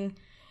saying,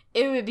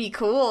 it would be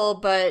cool,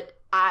 but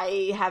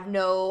I have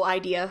no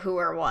idea who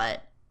or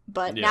what.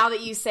 But now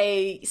that you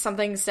say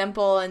something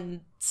simple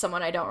and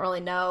someone I don't really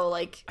know,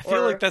 like... I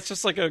feel like that's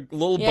just like a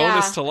little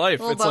bonus to life.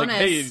 It's bonus. like,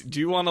 hey, do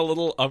you want a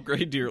little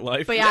upgrade to your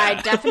life? But yeah,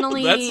 I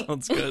definitely... That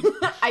sounds good.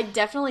 I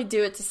definitely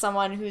do it to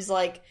someone who's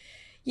like,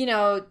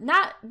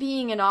 not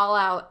being an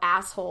all-out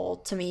asshole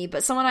to me,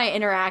 but someone I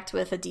interact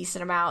with a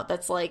decent amount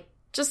that's like,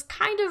 just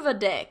kind of a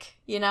dick,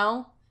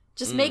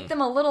 Just make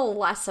them a little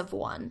less of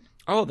one.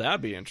 Oh,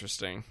 that'd be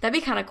interesting. That'd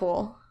be kind of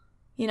cool,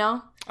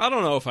 I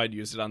don't know if I'd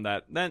use it on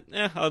that. Then,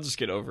 I'll just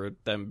get over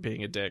it, them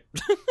being a dick.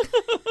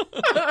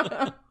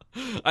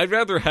 I'd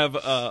rather have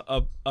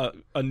a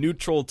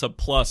neutral to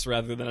plus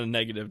rather than a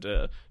negative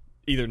to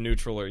either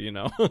neutral or,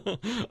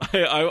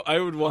 I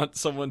would want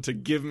someone to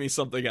give me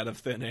something out of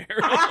thin air.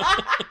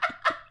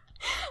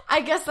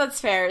 I guess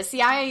that's fair.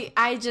 See,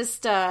 I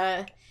just,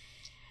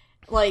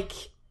 like,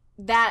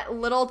 that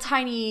little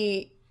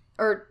tiny,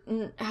 or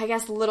I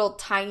guess little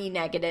tiny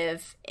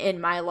negative in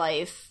my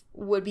life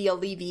would be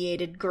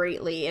alleviated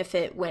greatly if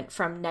it went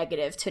from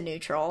negative to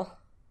neutral.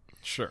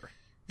 Sure.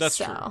 That's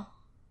true.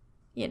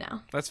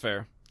 That's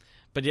fair.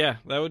 But yeah,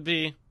 it would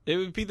be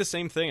the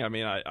same thing. I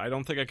mean, I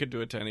don't think I could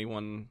do it to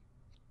anyone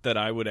that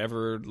I would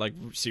ever like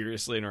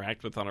seriously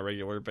interact with on a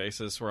regular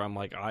basis where I'm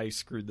like, I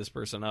screwed this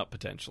person up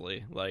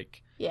potentially.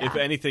 Like, if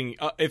anything,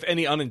 if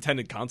any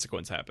unintended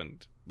consequence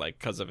happened, like,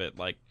 because of it,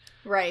 like,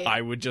 right.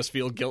 I would just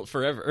feel guilt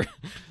forever.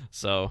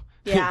 So,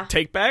 Yeah.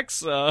 take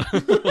backs.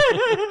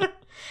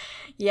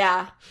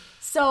 Yeah.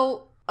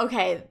 So,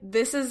 okay,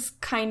 this is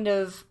kind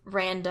of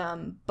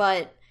random,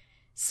 but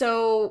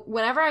so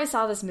whenever I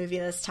saw this movie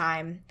this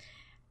time,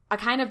 a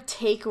kind of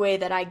takeaway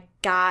that I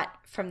got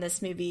from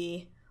this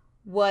movie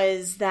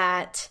was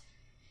that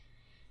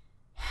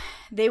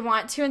they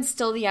want to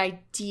instill the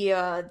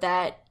idea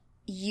that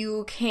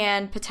you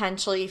can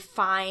potentially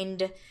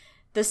find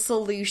the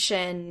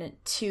solution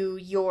to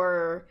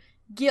your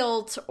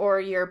guilt or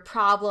your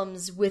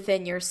problems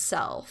within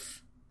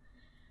yourself.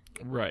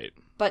 Right.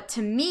 But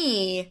to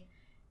me,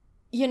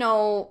 you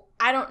know,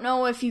 I don't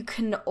know if you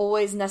can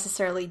always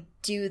necessarily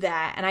do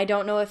that. And I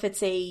don't know if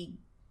it's a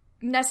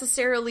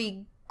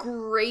necessarily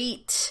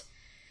great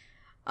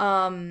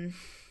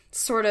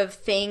sort of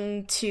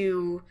thing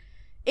to...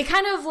 It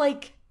kind of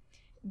like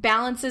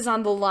balances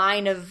on the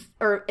line of...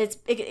 Or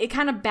it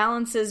kind of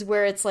balances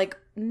where it's like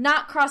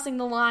not crossing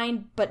the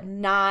line, but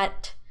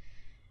not...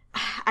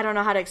 I don't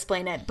know how to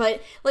explain it,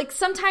 but like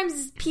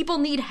sometimes people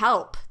need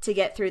help to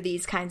get through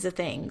these kinds of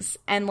things.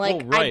 And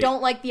like, right. I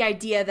don't like the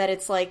idea that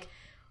it's like,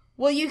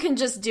 well, you can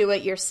just do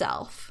it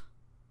yourself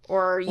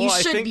or you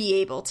should be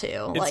able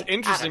to. It's like,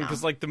 interesting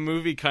because like the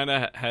movie kind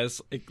of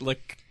has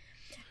like,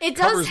 it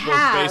covers does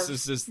have, both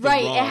bases is the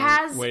right, wrong it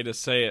has way to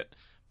say it.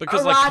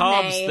 Because like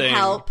Cobb's thing,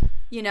 help,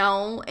 you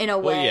know, in a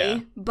way, yeah.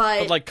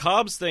 But like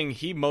Cobb's thing,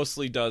 he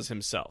mostly does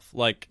himself.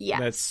 Like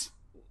that's,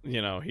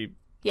 you know, he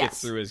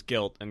gets through his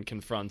guilt and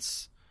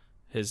confronts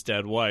his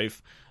dead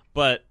wife.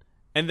 But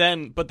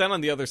then on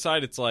the other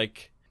side, it's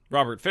like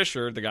Robert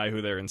Fisher, the guy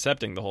who they're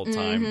incepting the whole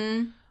time.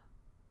 Mm-hmm.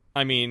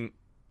 I mean,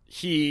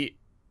 he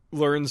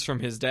learns from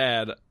his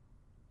dad,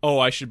 oh,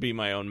 I should be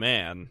my own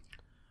man.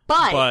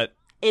 But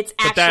it's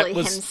actually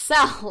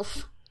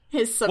himself.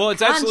 His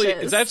subconscious. Well,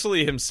 it's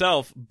actually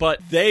himself, but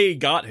they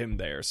got him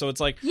there. So it's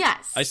like,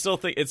 yes. I still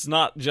think it's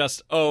not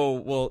just, oh,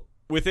 well,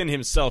 within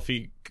himself,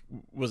 he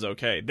was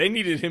okay. They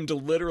needed him to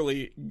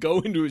literally go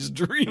into his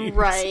dreams.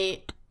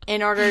 Right.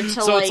 In order to,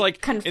 so it's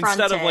like confront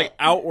instead of, it. like,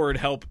 outward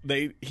help,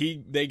 they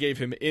gave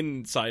him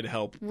inside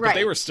help. Right. But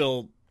they were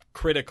still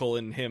critical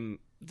in him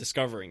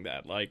discovering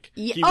that. Like,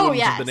 he wouldn't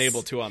have been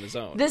able to on his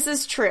own. This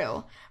is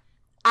true.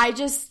 I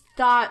just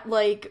thought,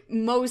 like,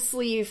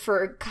 mostly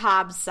for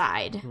Cobb's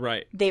side.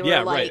 Right. They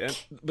were like...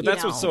 Right. But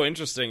that's what's so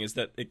interesting is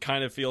that it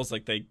kind of feels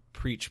like they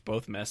preach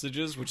both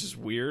messages, which is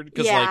weird.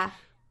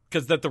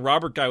 Because that the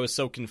Robert guy was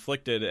so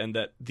conflicted and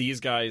that these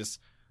guys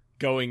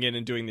going in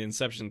and doing the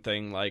Inception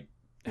thing, like,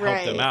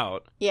 helped them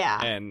out.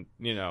 Yeah. And,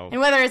 you know... And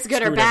whether it's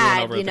good or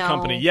bad, you know... The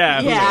company.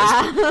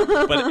 Yeah.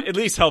 But at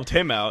least helped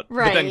him out.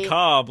 Right. But then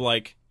Cobb,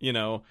 like, you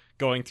know,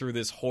 going through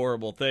this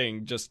horrible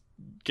thing just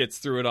gets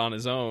through it on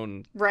his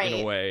own in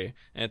a way.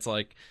 And it's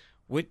like,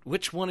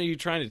 which one are you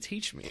trying to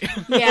teach me?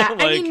 Yeah,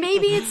 like, I mean,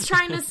 maybe it's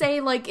trying to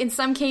say, like, in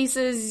some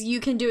cases you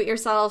can do it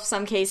yourself,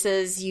 some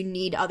cases you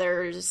need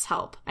others'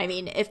 help. I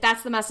mean, if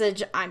that's the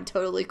message, I'm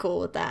totally cool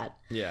with that.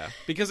 Yeah,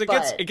 because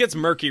it gets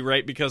murky,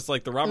 right? Because,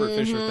 like, the Robert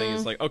Fisher thing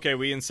is like, okay,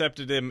 we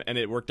incepted him and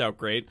it worked out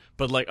great,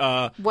 but, like,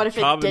 what if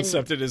Cobb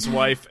incepted his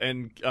wife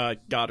and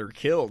got her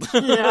killed?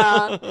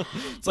 Yeah.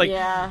 It's like,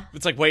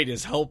 it's like, wait,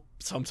 is help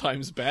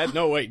sometimes bad?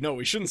 No, wait, no,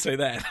 we shouldn't say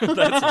that.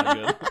 That's not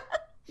good.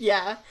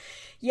 Yeah.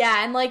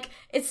 Yeah, and, like,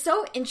 it's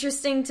so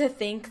interesting to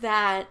think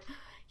that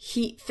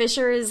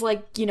Fisher is,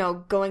 like, you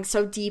know, going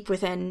so deep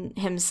within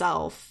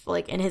himself,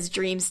 like, in his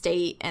dream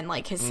state and,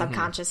 like, his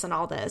subconscious and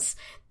all this,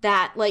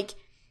 that, like,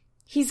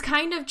 he's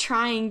kind of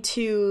trying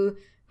to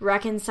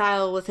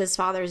reconcile with his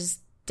father's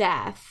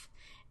death.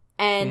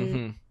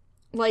 And,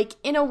 like,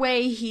 in a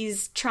way,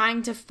 he's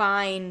trying to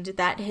find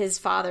that his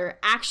father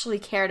actually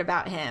cared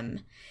about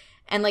him.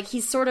 And, like,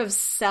 he's sort of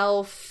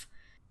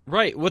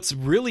Right. What's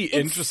really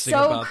interesting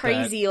so about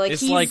crazy.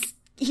 That like,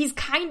 he's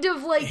kind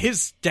of like...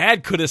 His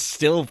dad could have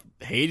still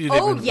hated him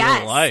in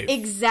real life.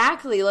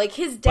 Exactly. Like,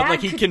 his dad But,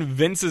 like, he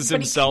convinces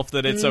himself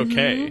that it's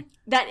okay.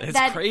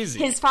 That's crazy.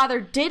 His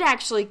father did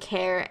actually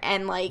care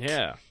and, like...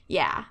 Yeah.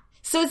 Yeah.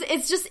 So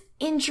it's just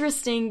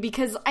interesting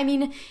because, I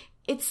mean,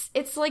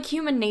 it's like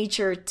human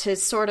nature to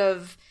sort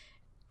of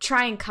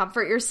try and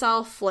comfort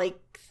yourself, like,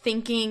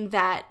 thinking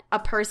that a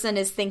person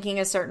is thinking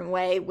a certain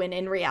way when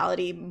in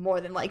reality more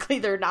than likely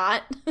they're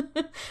not.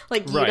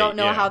 Like, you don't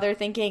know how they're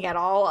thinking at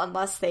all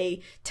unless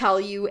they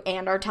tell you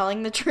and are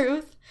telling the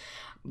truth.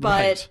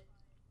 But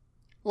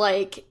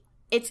like,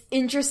 it's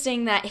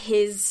interesting that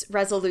his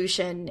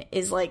resolution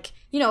is, like,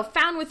 you know,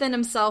 found within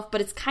himself,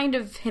 but it's kind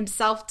of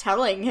himself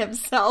telling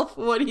himself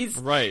what he's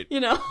you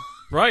know.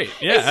 Right.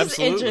 Yeah, it's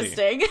absolutely. Just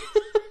interesting.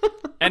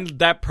 And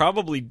that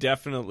probably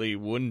definitely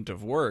wouldn't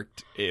have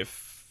worked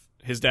if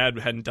his dad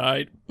hadn't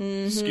died,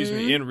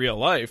 in real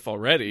life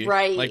already.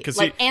 Right. Like, because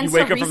you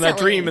wake up from that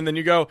dream and then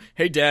you go,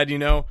 hey, Dad, you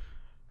know,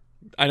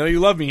 I know you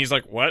love me. He's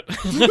like, what?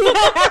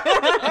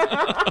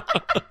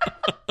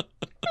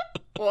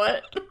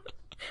 What?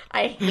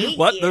 I hate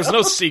what? you. There's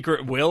no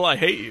secret will. I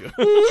hate you.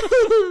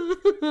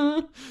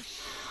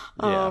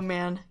 Oh,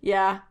 man.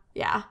 Yeah.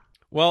 Yeah.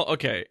 Well,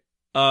 okay.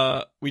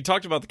 we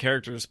talked about the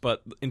characters,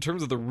 but in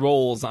terms of the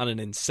roles on an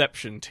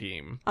Inception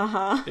team,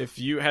 if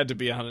you had to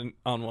be on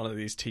one of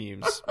these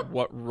teams,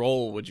 what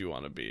role would you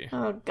want to be?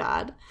 Oh,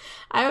 God.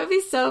 I would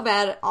be so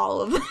bad at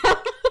all of them.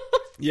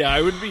 Yeah,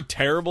 I would be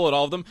terrible at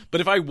all of them, but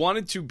if I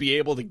wanted to be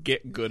able to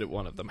get good at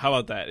one of them, how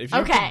about that? If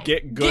you could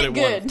get good at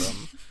one of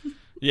them.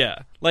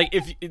 Yeah.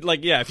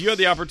 If you had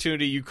the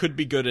opportunity, you could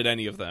be good at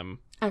any of them.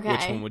 Okay.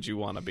 Which one would you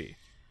want to be?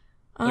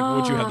 What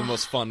would you have the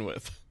most fun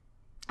with?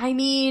 I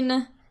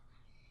mean,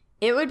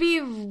 it would be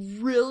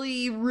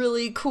really,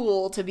 really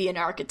cool to be an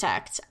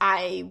architect.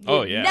 I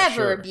would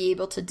never be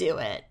able to do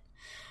it.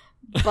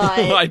 But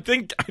I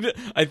think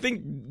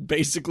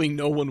basically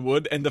no one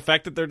would, and the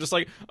fact that they're just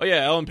like, oh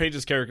yeah, Ellen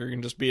Page's character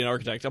can just be an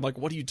architect. I'm like,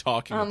 what are you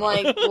talking about? I'm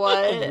like,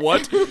 what?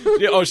 What?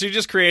 Yeah, oh, she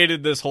just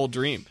created this whole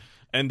dream,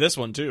 and this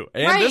one too,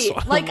 and this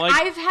one. Like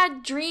I've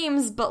had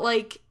dreams, but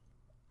like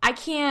I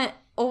can't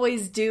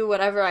always do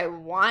whatever I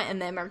want in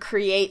them or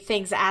create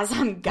things as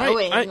I'm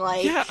going.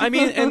 Yeah, I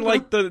mean, and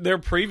like their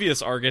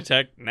previous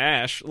architect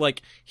Nash,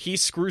 like he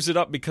screws it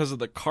up because of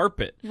the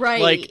carpet,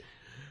 right? Like.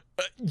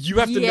 You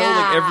have to know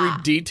like every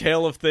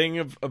detail of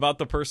thing about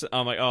the person.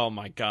 I'm like, oh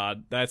my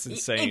god, that's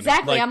insane.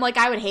 Exactly. I'm like,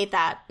 I would hate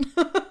that.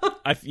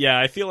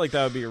 I feel like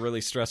that would be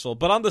really stressful.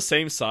 But on the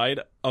same side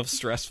of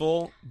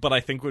stressful, but I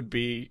think would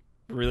be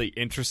really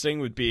interesting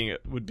would be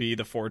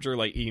the forger,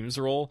 like Eames'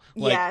 role.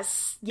 Like,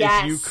 yes.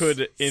 If you could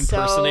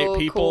impersonate so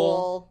people,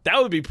 cool.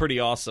 That would be pretty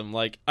awesome.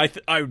 Like I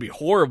would be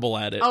horrible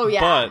at it. Oh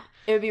yeah, but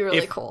it would be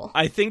really cool.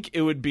 I think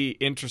it would be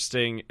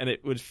interesting, and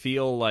it would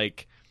feel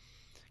like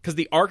because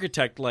the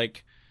architect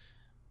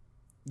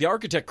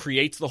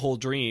creates the whole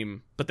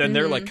dream, but then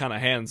they're like kind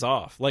of hands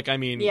off. Like, I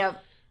mean,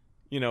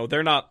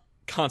 they're not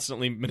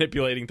constantly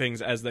manipulating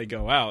things as they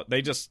go out.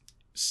 They just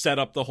set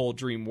up the whole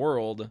dream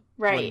world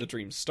when the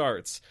dream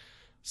starts.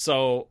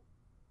 So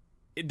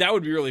that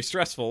would be really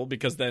stressful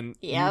because then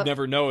you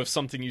never know if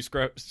something you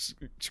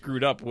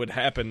screwed up would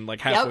happen like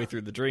halfway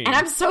through the dream. And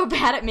I'm so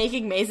bad at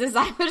making mazes,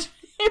 it would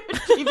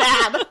be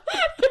bad.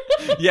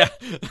 Yeah,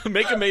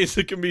 make a maze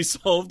that can be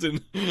solved in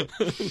 2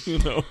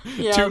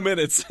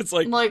 minutes. It's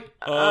like, it'd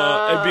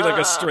be like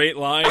a straight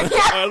line.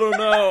 I don't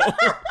know.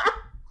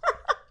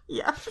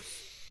 Yeah.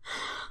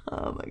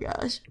 Oh my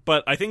gosh.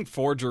 But I think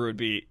Forger would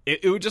be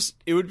it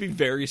would be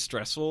very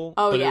stressful.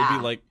 Oh, but yeah. it would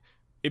be like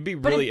it'd be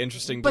really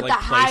interesting to like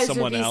play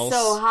someone else.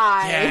 But the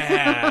highs would be so high.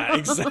 Yeah,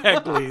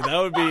 exactly. That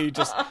would be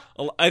just.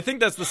 I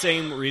think that's the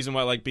same reason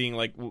why like being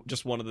like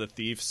just one of the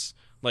thieves,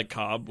 like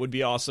Cobb, would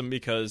be awesome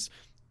because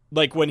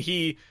like when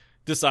he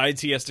decides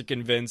he has to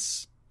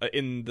convince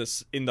in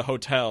the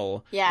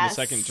hotel in the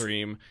second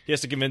dream, he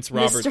has to convince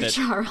Robert Mr. that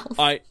Charles.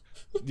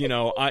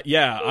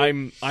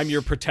 I'm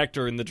your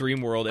protector in the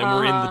dream world, and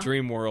we're in the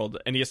dream world,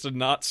 and he has to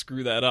not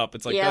screw that up.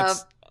 It's like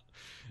that's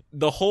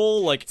the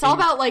whole like it's all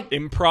about like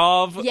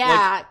improv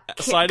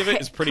side of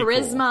it is pretty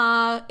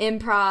charisma, cool.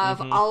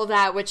 Improv, all of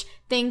that. Which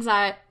things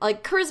I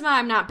like charisma,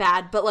 I'm not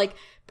bad, but like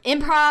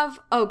improv,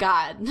 oh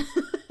god.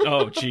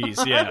 Oh geez,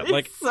 yeah.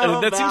 Like so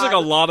that seems like a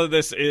lot of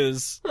this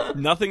is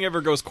nothing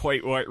ever goes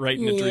quite right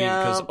in a dream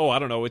because I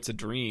don't know, it's a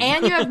dream.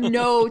 And you have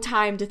no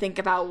time to think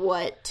about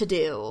what to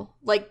do.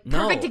 Like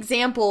perfect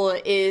example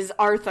is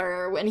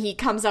Arthur when he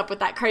comes up with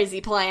that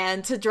crazy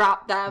plan to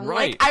drop them.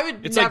 Right. Like I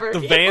would it's never.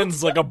 Like the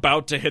van's like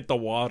about to hit the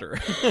water,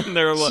 and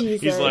they're like,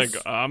 he's like,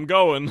 I'm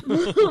going.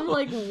 I'm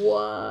like,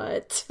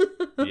 what?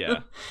 Yeah.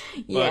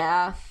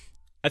 Yeah.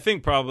 I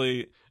think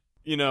probably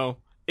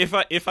if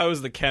I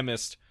was the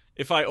chemist.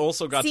 If I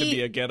also got to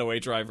be a getaway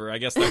driver, I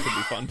guess that could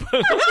be fun.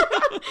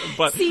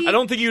 But I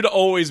don't think you'd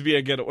always be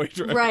a getaway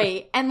driver.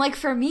 Right. And, like,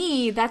 for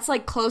me, that's,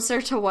 like,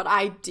 closer to what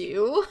I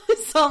do.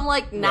 So I'm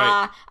like,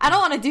 nah, I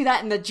don't want to do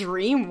that in the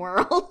dream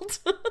world.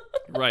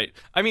 Right.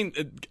 I mean,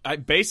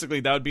 basically,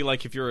 that would be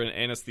like if you're an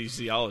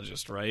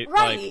anesthesiologist, right?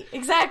 Right, like,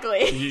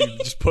 exactly. You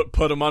just put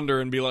them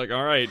under and be like,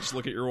 all right, just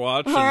look at your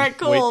watch. All right,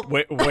 cool.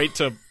 Wait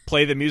to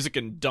play the music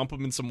and dump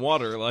them in some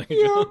water. Like,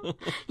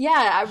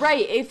 yeah,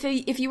 right.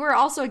 If you were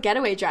also a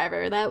getaway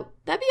driver, that'd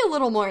be a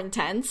little more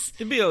intense.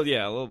 It'd be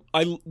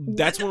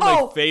that's one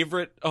of my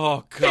favorite.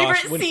 Oh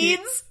gosh, favorite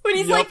scenes when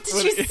he's like,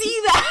 "Did you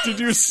see that? Did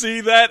you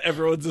see that?"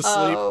 Everyone's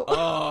asleep.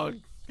 Oh.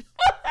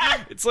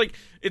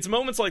 It's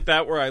moments like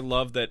that where I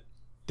love that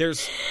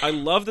there's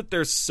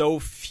so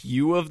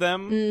few of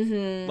them.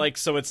 Mm-hmm. Like,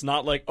 so it's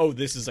not like, oh,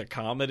 this is a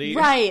comedy.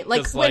 Right.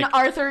 Like when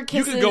Arthur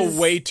kisses. You could go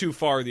way too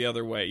far the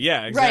other way.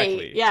 Yeah, exactly.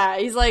 Right. Yeah.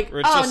 He's like,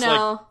 it's oh, just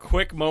no. like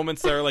quick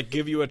moments that are like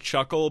give you a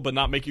chuckle, but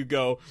not make you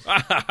go,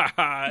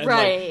 and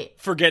right. Like,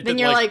 forget then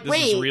that you're like, wait,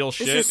 this is real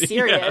shit. This is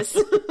serious.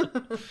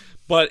 Yeah.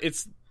 But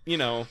it's,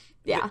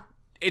 yeah.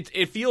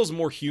 It feels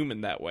more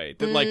human that way.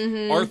 That like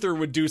Arthur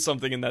would do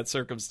something in that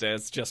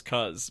circumstance just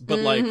cause. But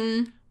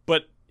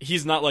but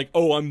he's not like,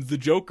 oh, I'm the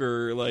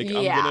Joker. Like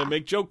I'm gonna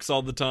make jokes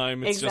all the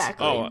time. It's just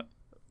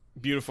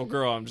beautiful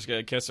girl. I'm just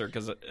gonna kiss her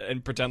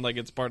and pretend like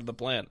it's part of the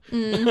plan.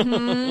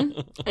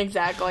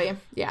 Exactly.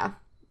 Yeah,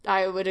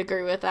 I would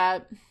agree with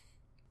that.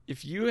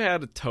 If you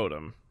had a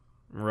totem,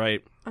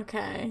 right?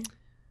 Okay.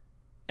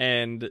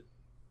 And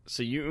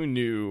so you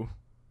knew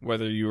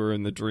whether you were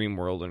in the dream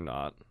world or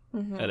not.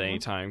 at any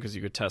time because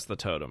you could test the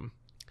totem.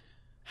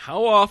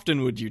 How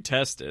often would you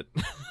test it?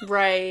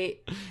 Right.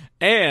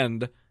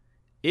 And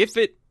if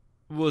it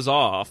was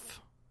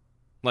off,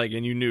 like,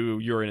 and you knew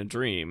you were in a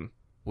dream,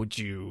 would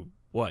you,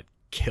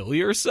 kill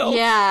yourself?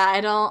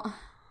 Yeah,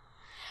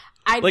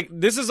 like,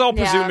 this is all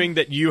presuming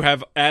that you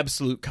have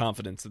absolute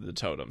confidence in the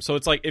totem. So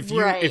it's like, if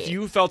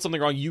you felt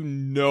something wrong, you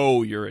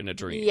know you're in a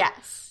dream.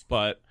 Yes.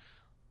 But,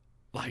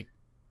 like,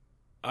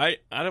 I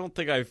don't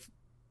think I've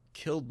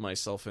killed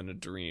myself in a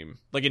dream,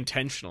 like,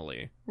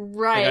 intentionally.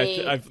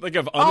 Right. I've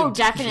Oh,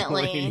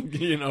 definitely.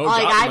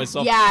 Gotten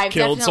myself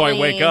killed, so I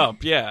wake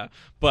up. Yeah.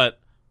 But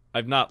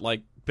I've not,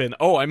 like, been,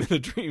 I'm in a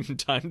dream,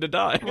 time to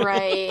die.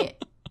 Right.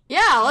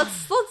 Yeah,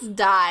 let's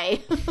die.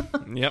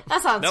 Yep.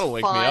 That sounds That'll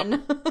wake fun. me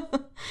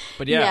up.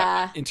 But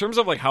yeah, in terms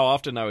of like how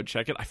often I would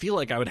check it, I feel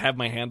like I would have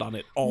my hand on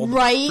it all the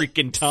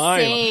freaking time.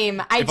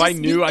 Same. If I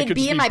knew I could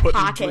be just in be my put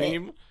pocket. in a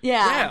dream.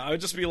 Yeah, I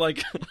would just be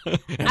like, am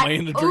I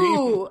in a dream?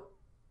 Ooh,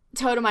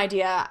 totem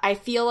idea. I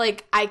feel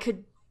like I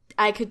could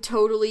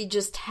totally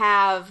just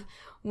have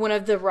one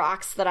of the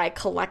rocks that I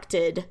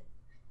collected.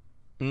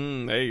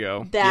 There you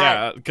go.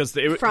 Yeah, because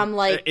from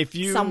like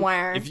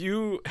somewhere. If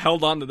you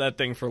held on to that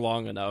thing for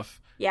long enough,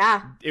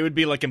 it would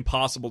be like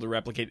impossible to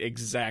replicate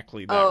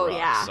exactly that rock.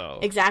 Yeah, so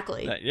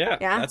exactly.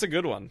 That's a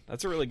good one.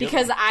 That's a really good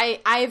because one.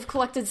 I've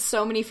collected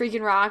so many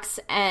freaking rocks,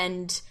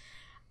 and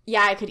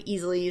I could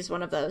easily use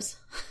one of those.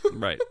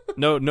 Right.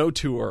 No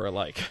two are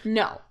alike.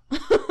 No.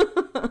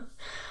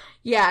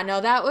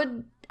 That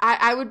would.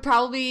 I would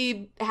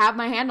probably have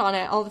my hand on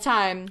it all the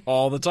time.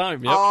 All the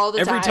time, yep. All the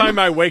time. Every time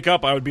I wake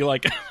up, I would be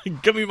like,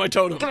 give me my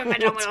totem. Give me my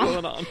totem. What's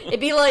going on? It'd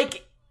be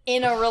like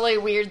in a really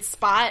weird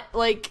spot,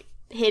 like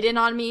hidden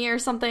on me or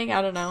something.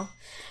 I don't know.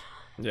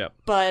 Yep.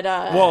 But,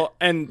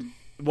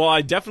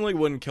 I definitely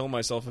wouldn't kill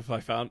myself if I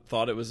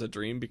thought it was a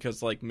dream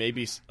because, like,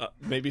 maybe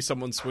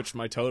someone switched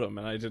my totem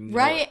and I didn't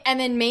know it.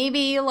 And then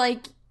maybe,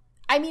 like,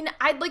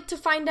 I'd like to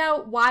find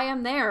out why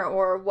I'm there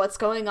or what's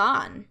going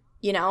on.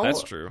 You know?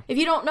 That's true. If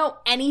you don't know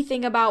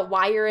anything about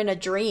why you're in a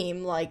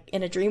dream, like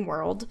in a dream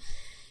world,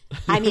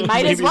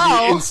 might as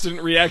well. The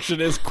instant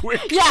reaction is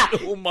quick.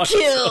 Kill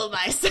myself.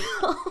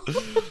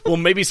 Well,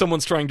 maybe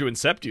someone's trying to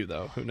incept you,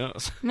 though. Who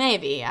knows?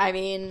 Maybe.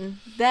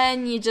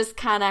 Then you just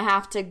kind of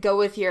have to go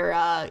with your,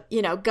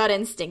 gut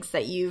instincts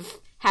that you've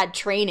had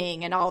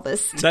training and all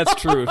this stuff. That's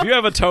true. If you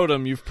have a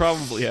totem, you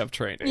probably have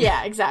training.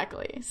 Yeah,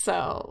 exactly.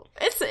 So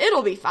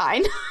it'll be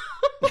fine.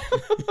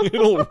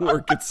 It'll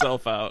work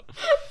itself out.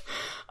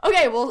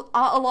 Okay, well,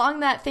 along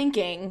that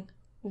thinking,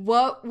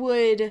 what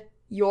would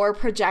your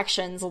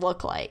projections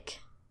look like?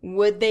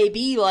 Would they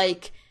be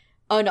like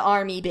an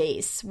army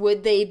base?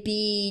 Would they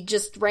be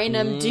just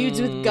random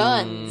dudes with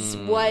guns?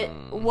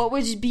 What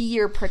would be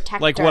your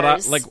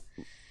protectors?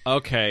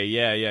 Okay,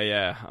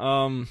 yeah.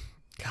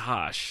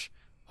 Gosh,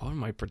 what would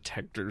my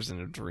protectors in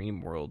a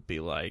dream world be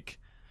like?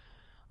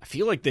 I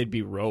feel like they'd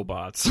be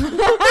robots.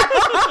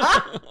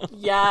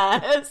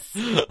 Yes.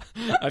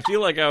 I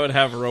feel like I would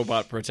have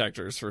robot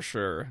protectors for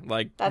sure.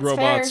 Like That's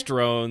robots, fair.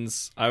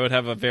 drones. I would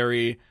have a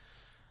very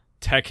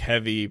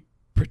tech-heavy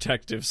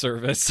protective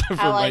service for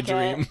my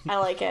dream. I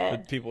like it.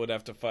 That people would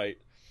have to fight.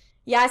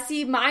 Yeah,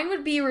 see, mine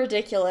would be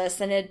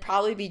ridiculous, and it'd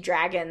probably be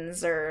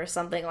dragons or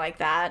something like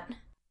that.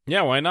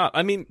 Yeah, why not?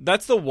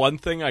 That's the one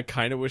thing I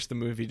kind of wish the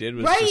movie did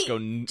was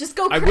just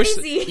go I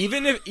crazy. wish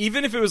even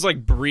if it was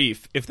like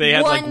brief, if they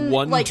had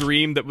one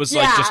dream that was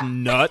like just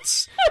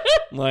nuts,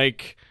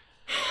 like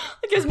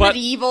it's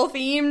medieval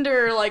themed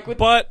or like with.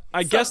 But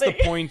I guess the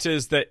point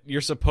is that you're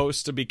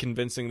supposed to be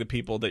convincing the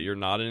people that you're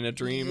not in a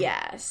dream.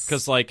 Yes,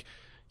 because like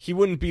he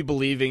wouldn't be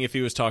believing if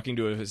he was talking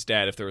to his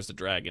dad if there was a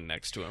dragon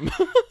next to him.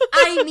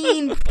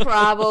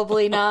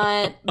 Probably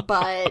not,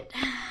 but.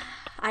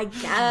 I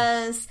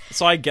guess.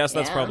 So I guess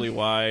that's probably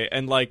why.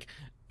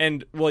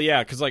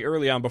 Because like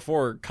early on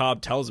before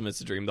Cobb tells him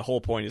it's a dream, the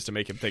whole point is to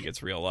make him think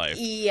it's real life.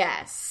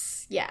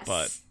 Yes.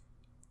 But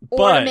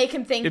to make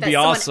him think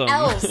that someone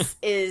else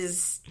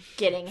is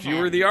getting him. If you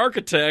were the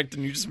architect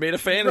and you just made a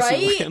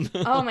fantasy land.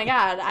 Oh my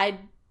god,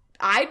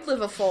 I'd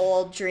live a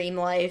full dream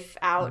life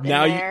out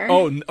now in there.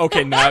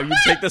 Now you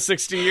take the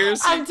 60 years?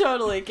 I'm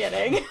totally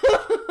kidding.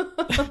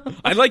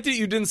 I like that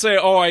you didn't say,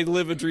 I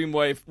live a dream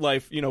life,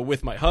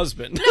 with my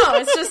husband. No,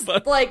 it's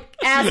just like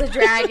as a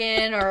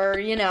dragon or,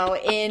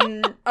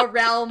 in a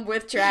realm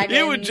with dragons.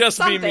 It would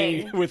just be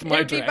me with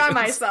my dragons. It would be by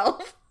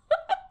myself.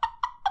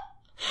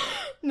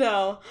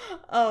 No.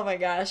 Oh my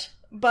gosh.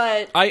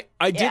 But I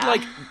did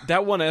like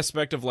that one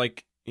aspect of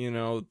like,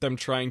 them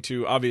trying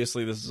to,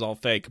 obviously this is all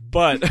fake,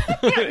 but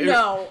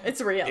no, it's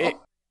real.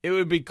 It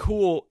would be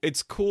cool.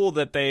 It's cool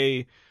that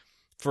they,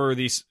 for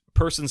these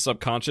person's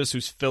subconscious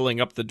who's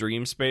filling up the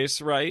dream space,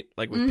 right?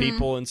 Like with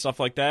people and stuff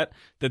like that,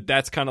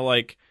 that's kind of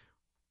like,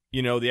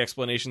 the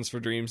explanations for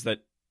dreams that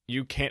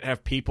you can't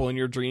have people in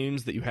your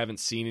dreams that you haven't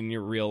seen in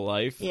your real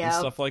life and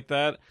stuff like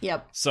that.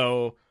 Yep.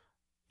 So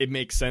it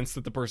makes sense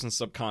that the person's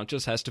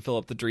subconscious has to fill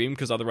up the dream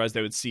because otherwise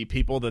they would see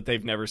people that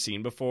they've never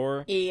seen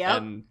before. Yep.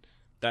 And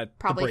that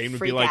probably the brain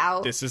would be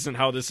like, this isn't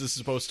how this is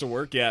supposed to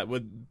work. Yeah, it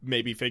would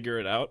maybe figure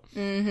it out.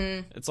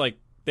 Mm-hmm. It's like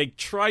they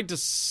tried to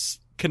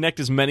connect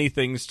as many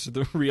things to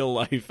the real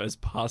life as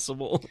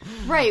possible.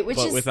 Right,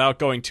 but without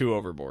going too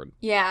overboard.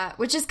 Yeah,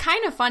 which is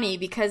kind of funny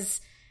because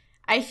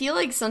I feel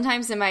like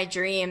sometimes in my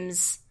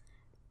dreams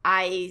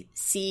I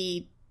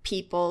see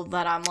people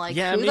that I'm like,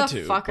 who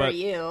the fuck are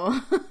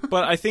you?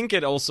 But I think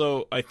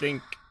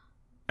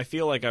I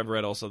feel like I've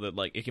read also that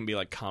like it can be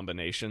like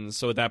combinations.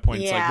 So at that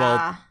point it's like,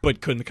 well, but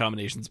couldn't the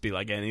combinations be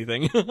like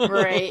anything?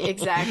 Right,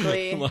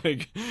 exactly.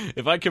 Like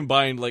if I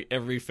combined like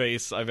every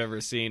face I've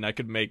ever seen, I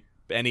could make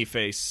any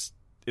face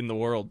in the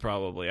world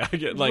probably. I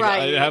get like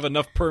I have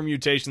enough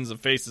permutations of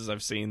faces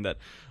I've seen that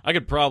I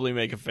could probably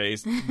make a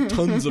face,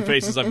 tons of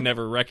faces I've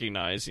never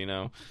recognized, you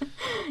know.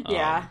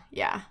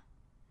 Yeah.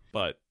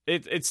 But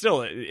it's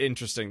still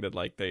interesting that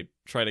like they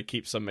try to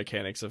keep some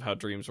mechanics of how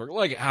dreams work.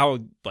 Like how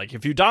like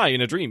if you die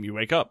in a dream, you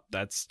wake up.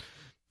 That's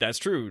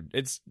true.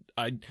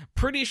 I'm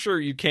pretty sure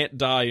you can't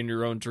die in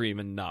your own dream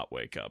and not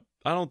wake up.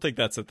 I don't think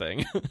that's a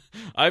thing.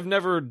 I've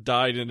never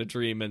died in a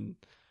dream and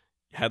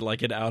had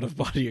like an out of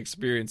body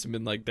experience and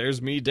been like,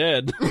 there's me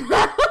dead.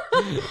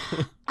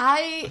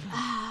 I'm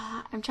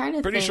trying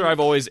to Pretty think. sure I've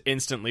always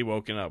instantly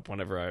woken up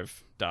whenever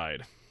I've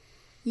died.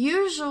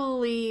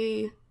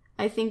 Usually,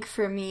 I think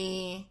for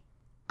me,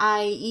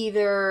 I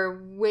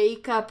either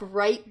wake up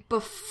right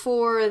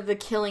before the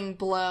killing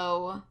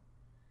blow.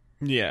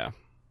 Yeah.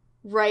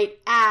 Right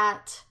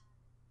at,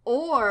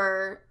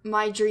 or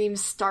my dream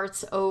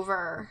starts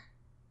over.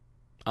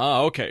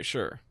 Oh, okay,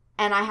 sure.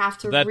 And I have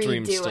to that redo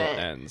dream still it.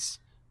 ends.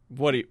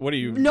 What do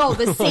you? No,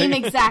 the same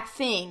exact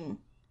thing.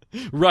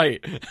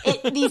 Right.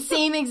 The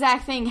same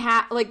exact thing,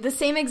 like the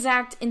same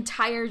exact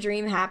entire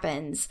dream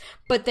happens,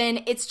 but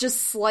then it's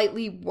just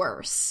slightly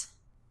worse.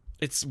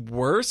 It's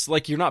worse?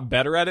 Like you're not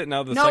better at it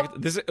now? Nope.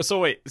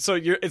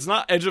 It's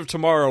not Edge of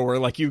Tomorrow where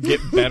like you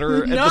get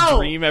better at the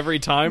dream every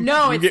time?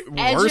 No, you it's get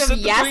Edge worse of at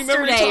the dream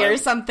every Yesterday time? or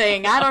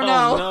something. I don't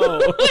know.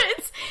 No.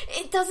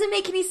 It doesn't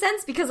make any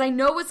sense because I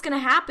know what's going to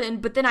happen,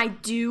 but then I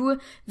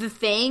do the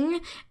thing,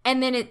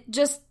 and then it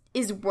just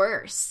is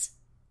worse.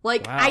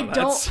 Like,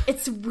 wow,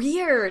 it's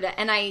weird,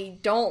 and I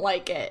don't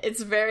like it.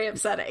 It's very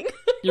upsetting.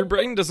 Your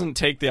brain doesn't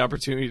take the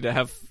opportunity to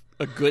have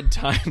a good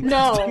time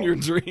in your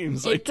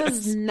dreams. It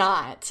does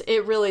not.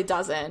 It really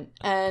doesn't.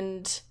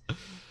 And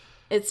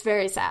it's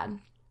very sad.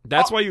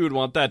 That's why you would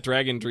want that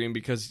dragon dream,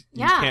 because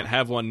you can't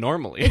have one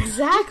normally.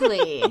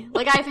 Exactly.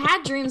 Like, I've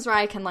had dreams where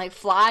I can, like,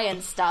 fly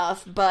and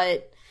stuff,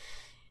 but,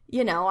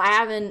 you know, I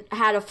haven't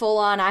had a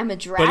full-on I'm a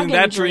dragon dream. But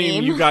in that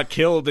dream, you got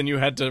killed and you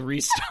had to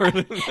restart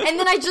it. And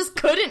then I just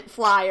couldn't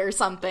fly or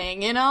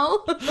something, you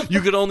know?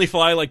 You could only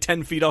fly, like,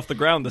 10 feet off the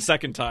ground the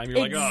second time. You're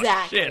like,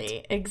 oh,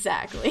 shit.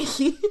 Exactly.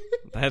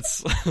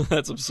 That's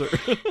absurd.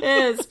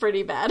 It's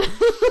pretty bad.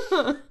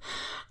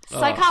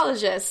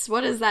 Psychologists,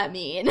 what does that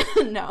mean?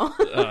 No.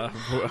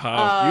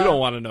 You don't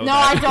want to know that. No,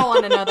 I don't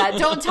want to know that.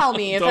 Don't tell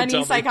me if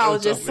any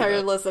psychologists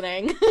are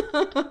listening.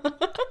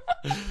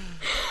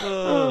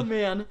 Oh,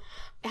 man.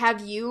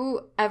 Have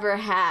you ever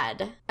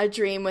had a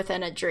dream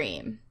within a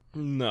dream?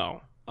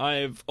 No.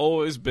 I've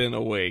always been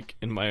awake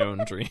in my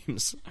own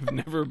dreams. I've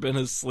never been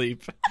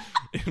asleep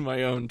in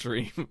my own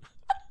dream.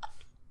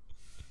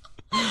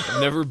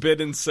 I've never been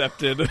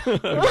incepted.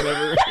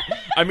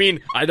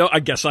 I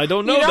guess I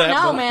don't know you don't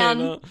that. Know,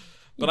 man.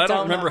 But I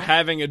don't remember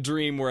having a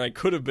dream where I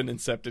could have been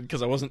incepted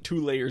because I wasn't 2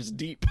 layers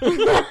deep.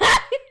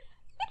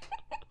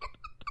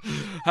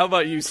 How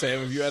about you,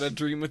 Sam? Have you had a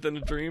dream within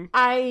a dream?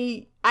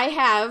 I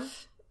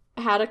have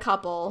had a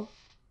couple.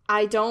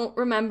 I don't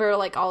remember,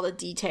 like, all the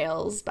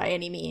details by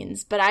any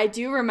means, but I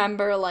do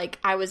remember, like,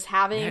 I was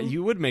having... Yeah,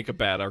 you would make a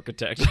bad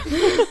architect.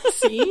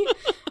 See?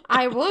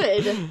 I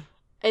would.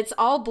 It's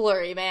all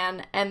blurry,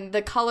 man, and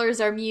the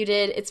colors are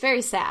muted. It's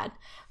very sad.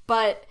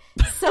 But,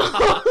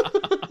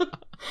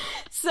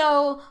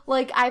 so,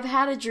 like, I've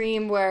had a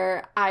dream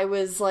where I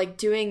was, like,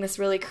 doing this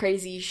really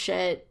crazy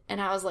shit,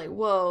 and I was like,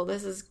 whoa,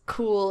 this is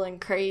cool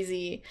and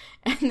crazy.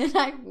 And then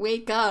I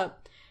wake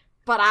up,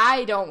 but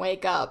I don't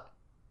wake up.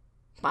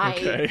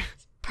 My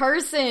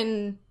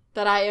person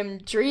that I am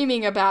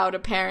dreaming about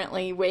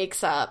apparently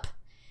wakes up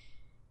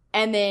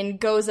and then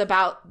goes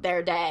about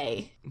their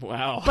day.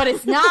 Wow. But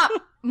it's not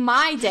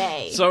my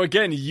day. So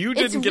again, you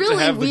didn't get to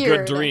have the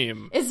good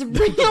dream. It's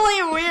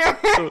really weird.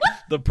 So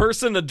the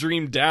person that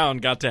dreamed down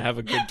got to have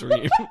a good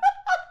dream.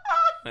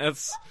 And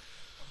it's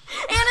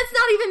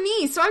not even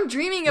me, so I'm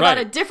dreaming about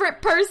a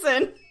different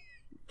person.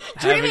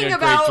 Dreaming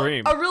about a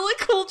really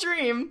cool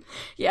dream.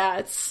 Yeah,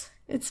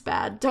 it's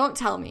bad. Don't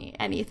tell me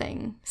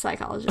anything,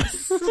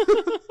 psychologists.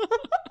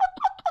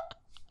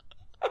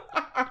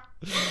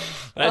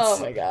 Oh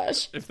my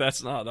gosh. If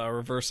that's not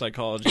reverse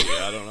psychology,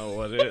 I don't know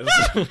what is.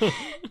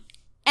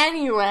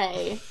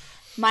 Anyway,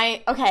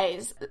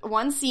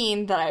 one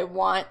scene that I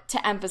want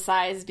to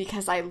emphasize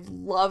because I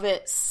love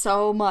it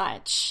so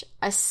much,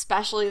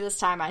 especially this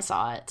time I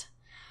saw it,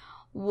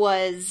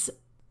 was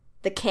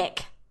the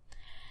kick.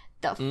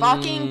 The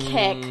fucking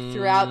kick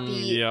throughout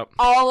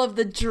all of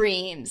the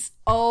dreams.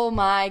 Oh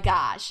my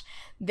gosh.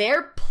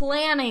 Their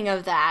planning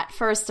of that,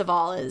 first of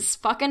all, is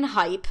fucking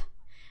hype.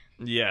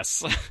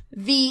 Yes.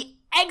 The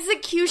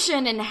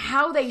execution and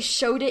how they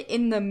showed it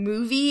in the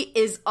movie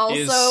is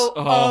also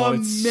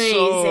It's amazing.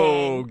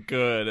 so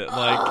good.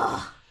 Like,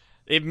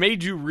 it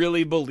made you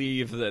really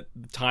believe that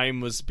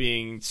time was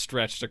being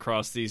stretched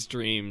across these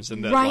dreams,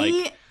 and that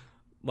Right?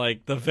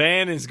 like the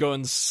van is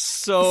going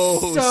so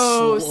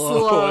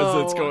slow.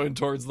 as it's going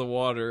towards the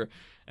water.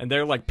 And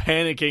they're, like,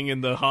 panicking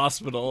in the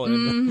hospital,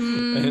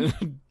 and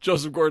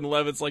Joseph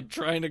Gordon-Levitt's, like,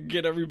 trying to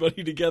get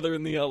everybody together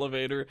in the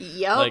elevator.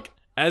 Yep. Like,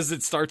 as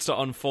it starts to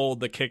unfold,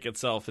 the kick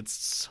itself, it's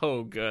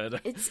so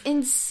good. It's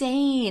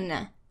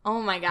insane.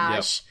 Oh my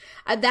gosh.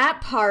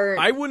 That part.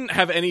 I wouldn't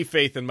have any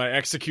faith in my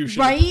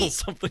execution Right? to pull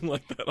something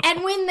like that off.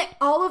 And when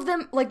all of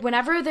them, like,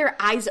 whenever their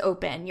eyes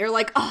open, you're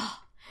like, oh.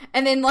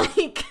 And then,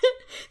 like,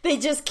 they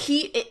just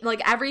keep it,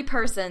 like, every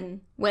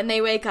person, when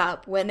they wake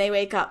up,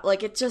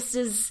 like, it just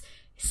is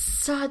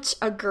such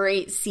a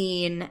great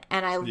scene,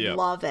 and I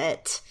love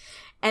it.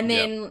 And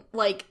then,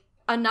 like,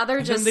 another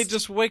And just... then they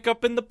just wake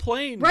up in the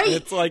plane. Right.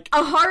 It's like...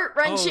 a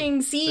heart-wrenching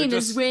they're scene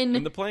just is when...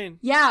 in the plane.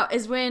 Yeah,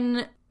 is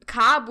when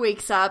Cobb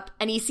wakes up,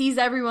 and he sees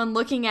everyone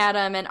looking at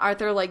him, and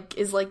Arthur, like,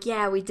 is like,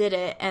 yeah, we did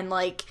it. And,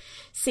 like,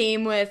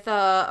 same with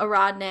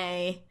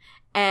Aradne,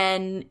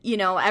 and, you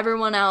know,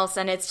 everyone else,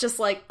 and it's just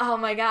like, oh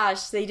my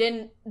gosh, they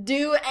didn't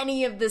do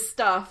any of this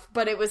stuff,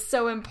 but it was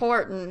so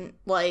important.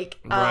 Like,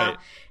 Right.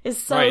 it's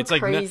so Right, it's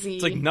crazy.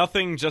 it's like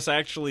nothing just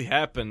actually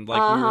happened.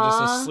 Like, we were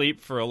just asleep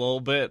for a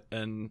little bit,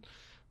 and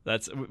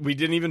we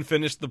didn't even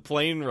finish the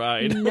plane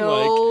ride.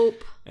 Nope.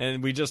 Like,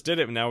 and we just did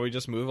it, and now we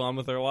just move on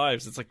with our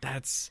lives. It's like,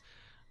 that's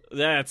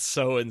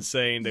so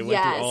insane. They went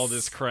through all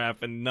this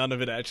crap, and none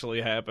of it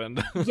actually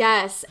happened.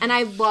 Yes, and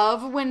I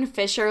love when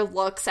Fisher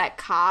looks at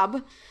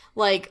Cobb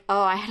like, oh,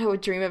 I had a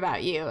dream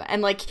about you.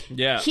 And, like,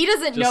 Yeah, he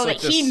doesn't just know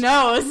like that he this-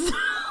 knows.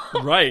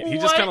 Right, he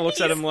just what kind of looks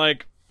at he's- him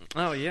like,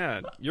 oh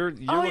yeah, you look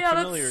yeah,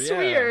 familiar. that's Yeah,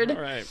 weird.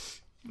 all right.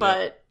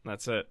 But Yeah,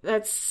 that's it.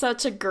 that's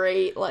such a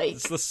great, like,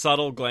 It's the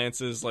subtle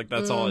glances, like,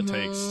 that's all it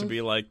takes to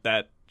be like,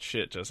 that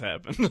shit just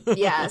happened.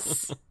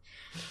 yes.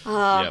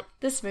 Yep.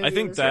 This movie I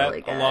think was that,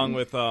 really good. along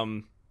with,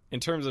 in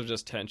terms of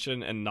just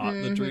tension and not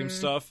the dream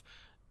stuff,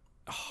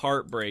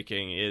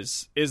 heartbreaking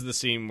is the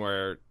scene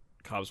where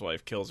Cobb's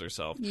wife kills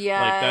herself.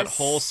 Yes. Like, that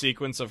whole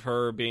sequence of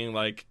her being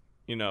like,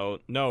 you know,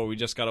 no, we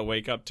just gotta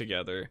wake up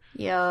together.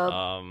 Yep.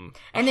 And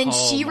And then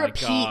she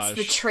repeats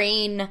the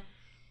train,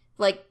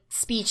 like,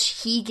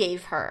 speech he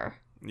gave her.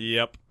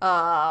 Yep.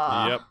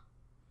 Yep.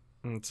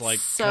 And it's like,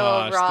 So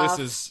gosh, rough.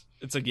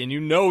 it's again, you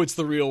know it's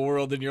the real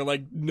world, and you're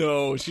like,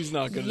 no, she's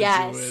not gonna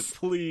Yes. do it.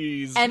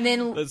 Please. And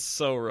then That's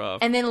so rough.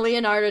 And then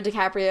Leonardo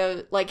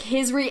DiCaprio, like,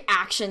 his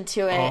reaction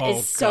to it Oh,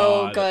 is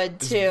so God. good,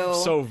 It's too.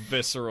 so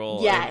visceral.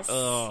 Yes. And,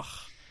 ugh.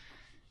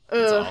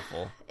 It's Ugh.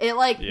 awful. It,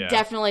 like, Yeah.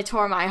 definitely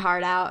tore my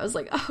heart out. I was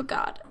like, oh,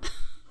 God.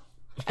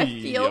 I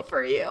feel Yep.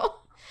 for you.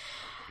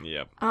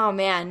 Yep. Oh,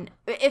 man.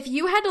 If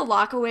you had to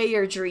lock away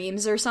your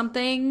dreams or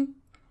something,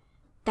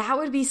 that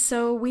would be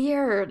so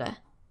weird.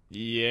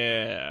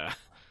 Yeah.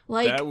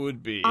 Like, that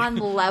would be. on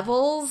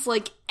levels,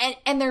 like,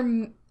 and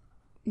their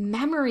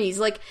memories,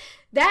 like,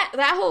 that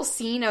whole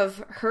scene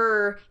of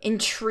her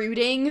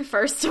intruding,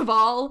 first of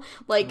all,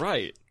 like,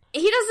 Right.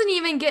 he doesn't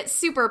even get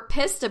super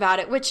pissed about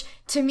it, which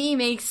to me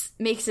makes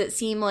it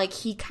seem like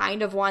he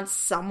kind of wants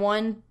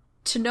someone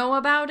to know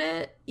about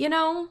it, you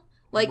know?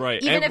 Like,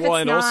 Right. even and, if well,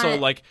 it's and not... also,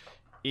 like,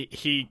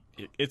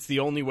 it's the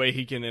only way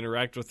he can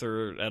interact with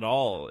her at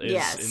all is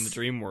Yes. in the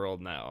dream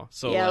world now.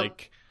 So, Yep.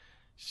 like,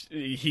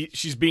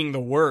 she's being the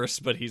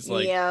worst, but he's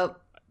like, Yep.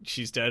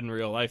 she's dead in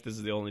real life. This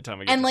is the only time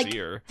I get And, to like, see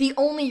her. the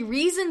only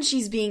reason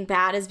she's being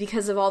bad is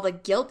because of all the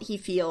guilt he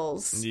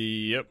feels.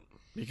 Yep.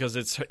 Because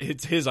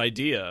it's his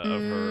idea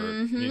of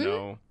her, you Mhm.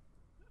 know,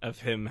 of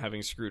him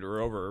having screwed her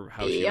over,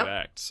 how she Yep. would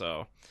act.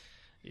 So,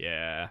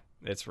 yeah,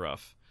 it's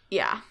rough.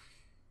 Yeah.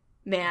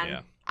 Man,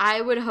 Yeah. I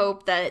would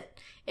hope that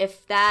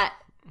if that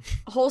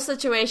whole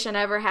situation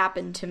ever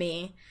happened to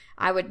me,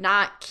 I would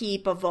not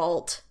keep a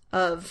vault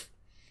of,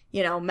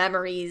 you know,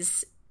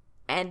 memories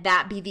and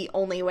that be the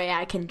only way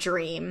I can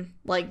dream.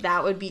 Like,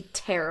 that would be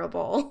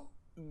terrible.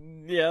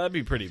 Yeah, that'd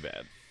be pretty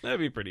bad. That'd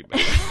be pretty bad.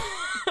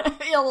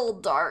 Be a little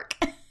dark.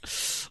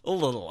 A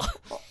little.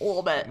 A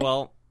little bit.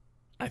 Well,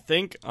 I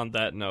think on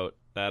that note,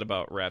 that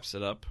about wraps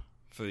it up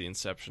for the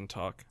Inception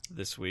talk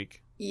this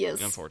week,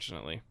 Yes.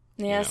 unfortunately.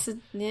 Yes, it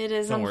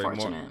is Don't worry,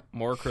 unfortunate.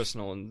 more Chris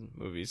Nolan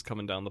movies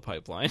coming down the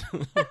pipeline.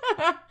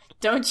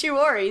 Don't you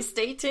worry.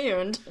 Stay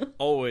tuned.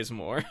 Always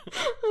more.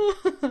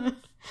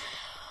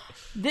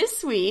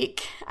 This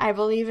week, I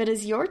believe it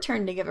is your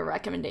turn to give a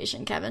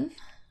recommendation, Kevin.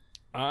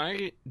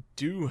 I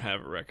do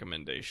have a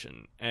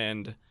recommendation,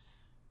 and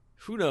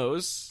who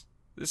knows?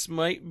 This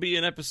might be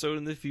an episode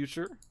in the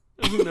future.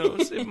 Who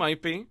knows? It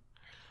might be.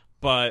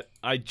 But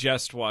I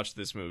just watched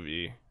this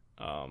movie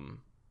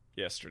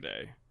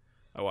yesterday.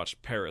 I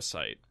watched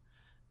Parasite,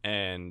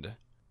 and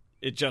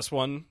it just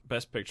won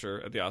Best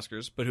Picture at the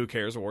Oscars, but who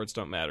cares? Awards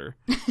don't matter.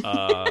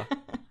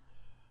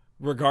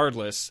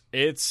 Regardless,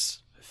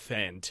 it's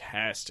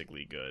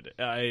fantastically good.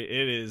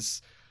 It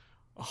is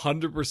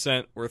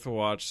 100% worth a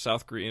watch.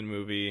 South Korean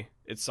movie.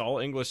 It's all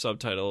English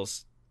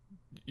subtitles.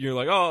 you're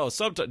like, oh,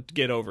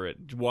 get over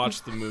it.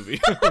 Watch the movie.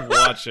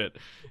 Watch it.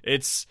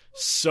 It's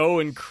so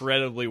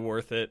incredibly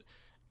worth it.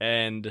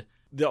 And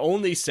the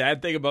only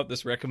sad thing about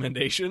this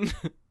recommendation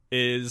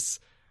is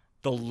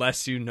the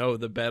less you know,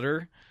 the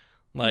better.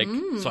 Like,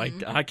 so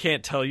I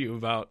can't tell you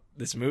about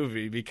this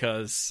movie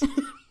because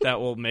that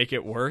will make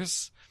it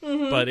worse.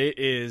 But it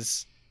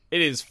is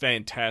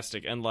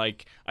fantastic. And,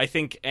 like, I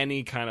think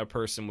any kind of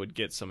person would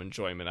get some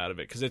enjoyment out of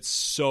it because it's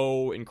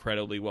so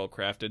incredibly well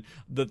crafted.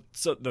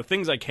 The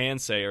things I can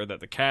say are that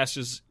the cast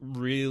is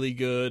really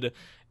good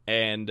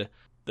and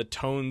the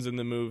tones in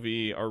the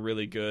movie are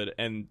really good,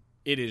 and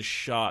it is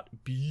shot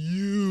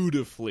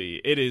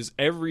beautifully.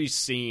 Every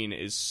scene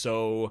is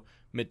so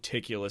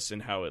meticulous in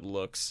how it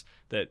looks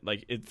that,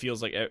 like, it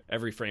feels like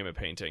every frame of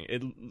painting.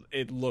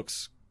 It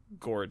looks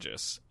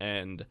gorgeous,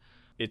 and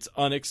it's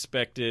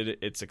unexpected,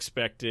 it's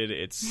expected,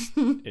 it's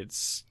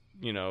it's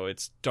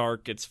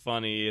dark, it's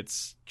funny,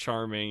 it's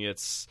charming,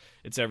 it's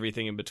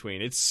everything in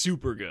between. It's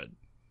super good.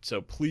 So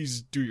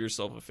please do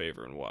yourself a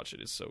favor and watch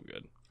it. It's so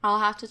good. I'll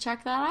have to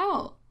check that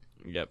out.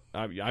 Yep,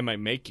 I might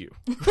make you.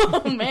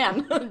 Oh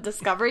man,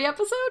 Discovery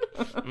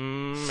episode?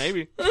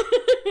 Maybe.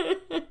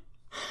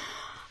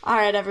 All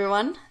right,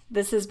 everyone.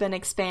 This has been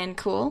Expand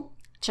Cool.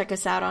 Check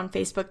us out on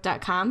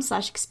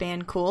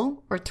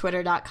Facebook.com/expandcool or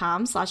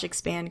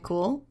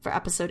Twitter.com/expandcool for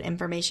episode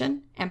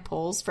information and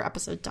polls for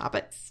episode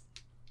topics.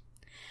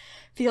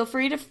 Feel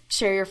free to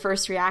share your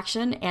first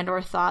reaction and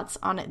or thoughts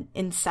on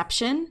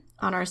Inception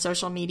on our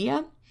social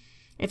media.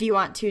 If you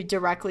want to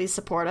directly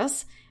support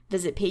us,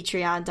 visit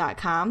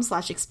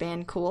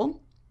patreon.com/expandcool.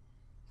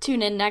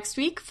 Tune in next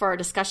week for our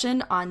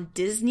discussion on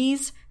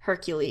Disney's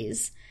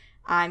Hercules.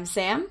 I'm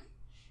Sam.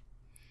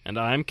 And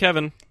I'm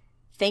Kevin.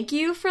 Thank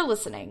you for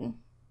listening.